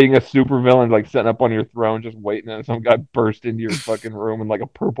 Terrifying, like being a supervillain, like sitting up on your throne, just waiting, and some guy burst into your fucking room in like a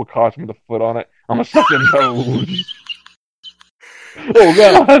purple costume with a foot on it. I'm gonna suck them toes. Oh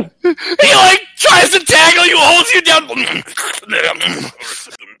god! He like tries to tackle you, holds you down.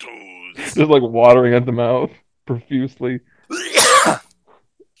 Just like watering at the mouth profusely.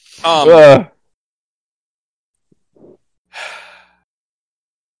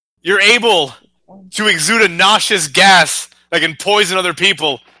 You're able to exude a nauseous gas that can poison other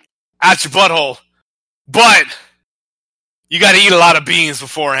people at your butthole, but you got to eat a lot of beans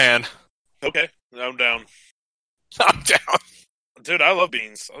beforehand. Okay, I'm down. I'm down. Dude, I love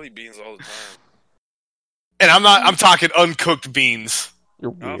beans. I eat beans all the time. And I'm talking uncooked beans.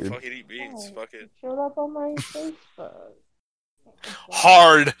 You're weird. Oh, fuck it, eat beans. Fuck it. Showed up on my Facebook.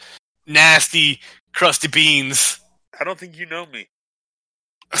 Hard, nasty, crusty beans. I don't think you know me.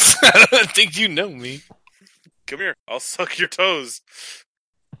 I don't think you know me. Come here. I'll suck your toes.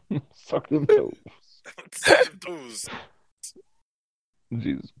 Suck them toes. Suck them toes.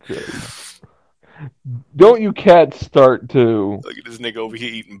 Jesus Christ. Don't you cats start to... Look at this nigga over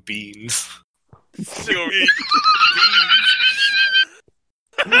here eating beans. This nigga over here eating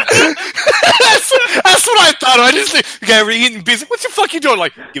that's what I thought of. I just think, the guy over eating beans. Like, what the fuck you doing?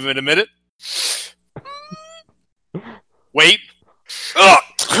 Like, give it a minute. Wait.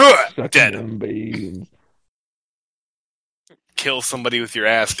 Dead. Beans. Kill somebody with your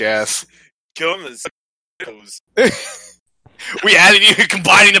ass gas. Kill him with toes. We added you,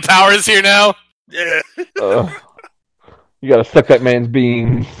 combining the powers here now. Yeah. You gotta suck that man's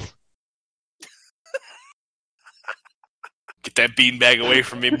beans. Get that beanbag away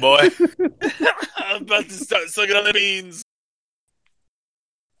from me, boy. I'm about to start sucking on the beans.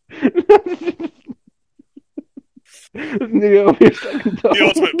 The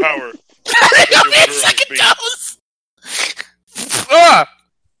ultimate power. Second toes.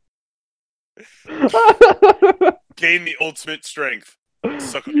 Gain the ultimate strength.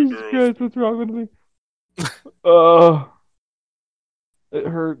 Suck on your Jesus girls. Christ, what's wrong with me? It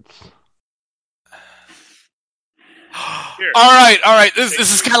hurts. Here. All right. This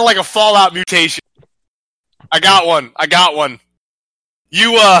is kind of like a Fallout mutation. I got one.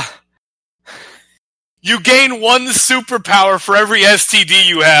 You gain one superpower for every STD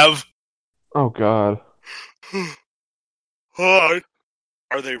you have. Oh God. Are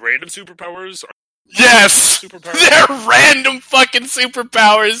they random superpowers? Yes! Superpowers? They're random fucking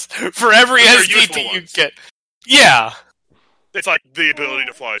superpowers for every STD you get. Yeah. It's like the ability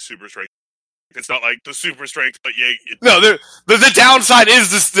to fly super strength. It's not like the super strength, but yeah. No, the downside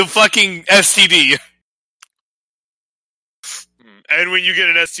is the fucking STD. And when you get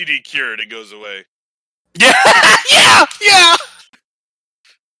an STD cured, it goes away. Yeah! Yeah!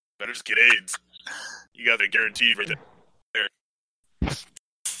 Better just get AIDS. You got it guaranteed right there.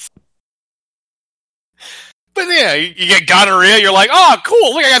 But yeah, you get gonorrhea, you're like, oh,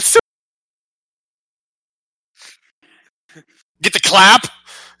 cool, look, I got Get the clap.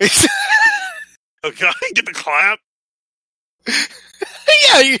 Okay, get the clap.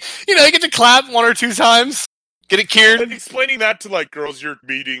 Yeah, you get the clap 1 or 2 times. Get it cured. And explaining that to like girls you're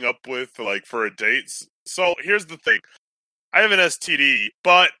meeting up with, like for a date. So here's the thing: I have an STD,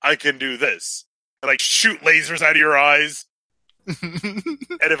 but I can do this. I, like shoot lasers out of your eyes, and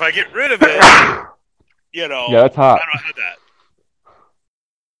if I get rid of it, yeah, that's hot. I don't have that.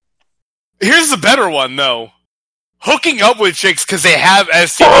 Here's the better one, though. Hooking up with chicks because they have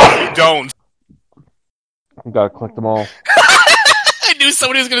STDs you don't. I gotta collect them all. knew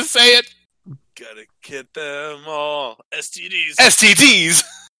somebody was going to say it. Gotta get them all. STDs. STDs.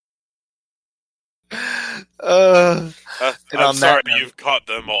 I'm sorry you've caught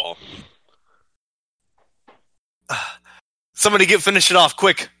them all. Somebody finish it off,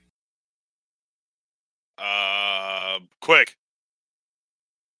 quick. Quick.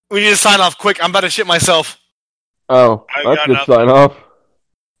 We need to sign off quick. I'm about to shit myself. Oh, that's a good sign off.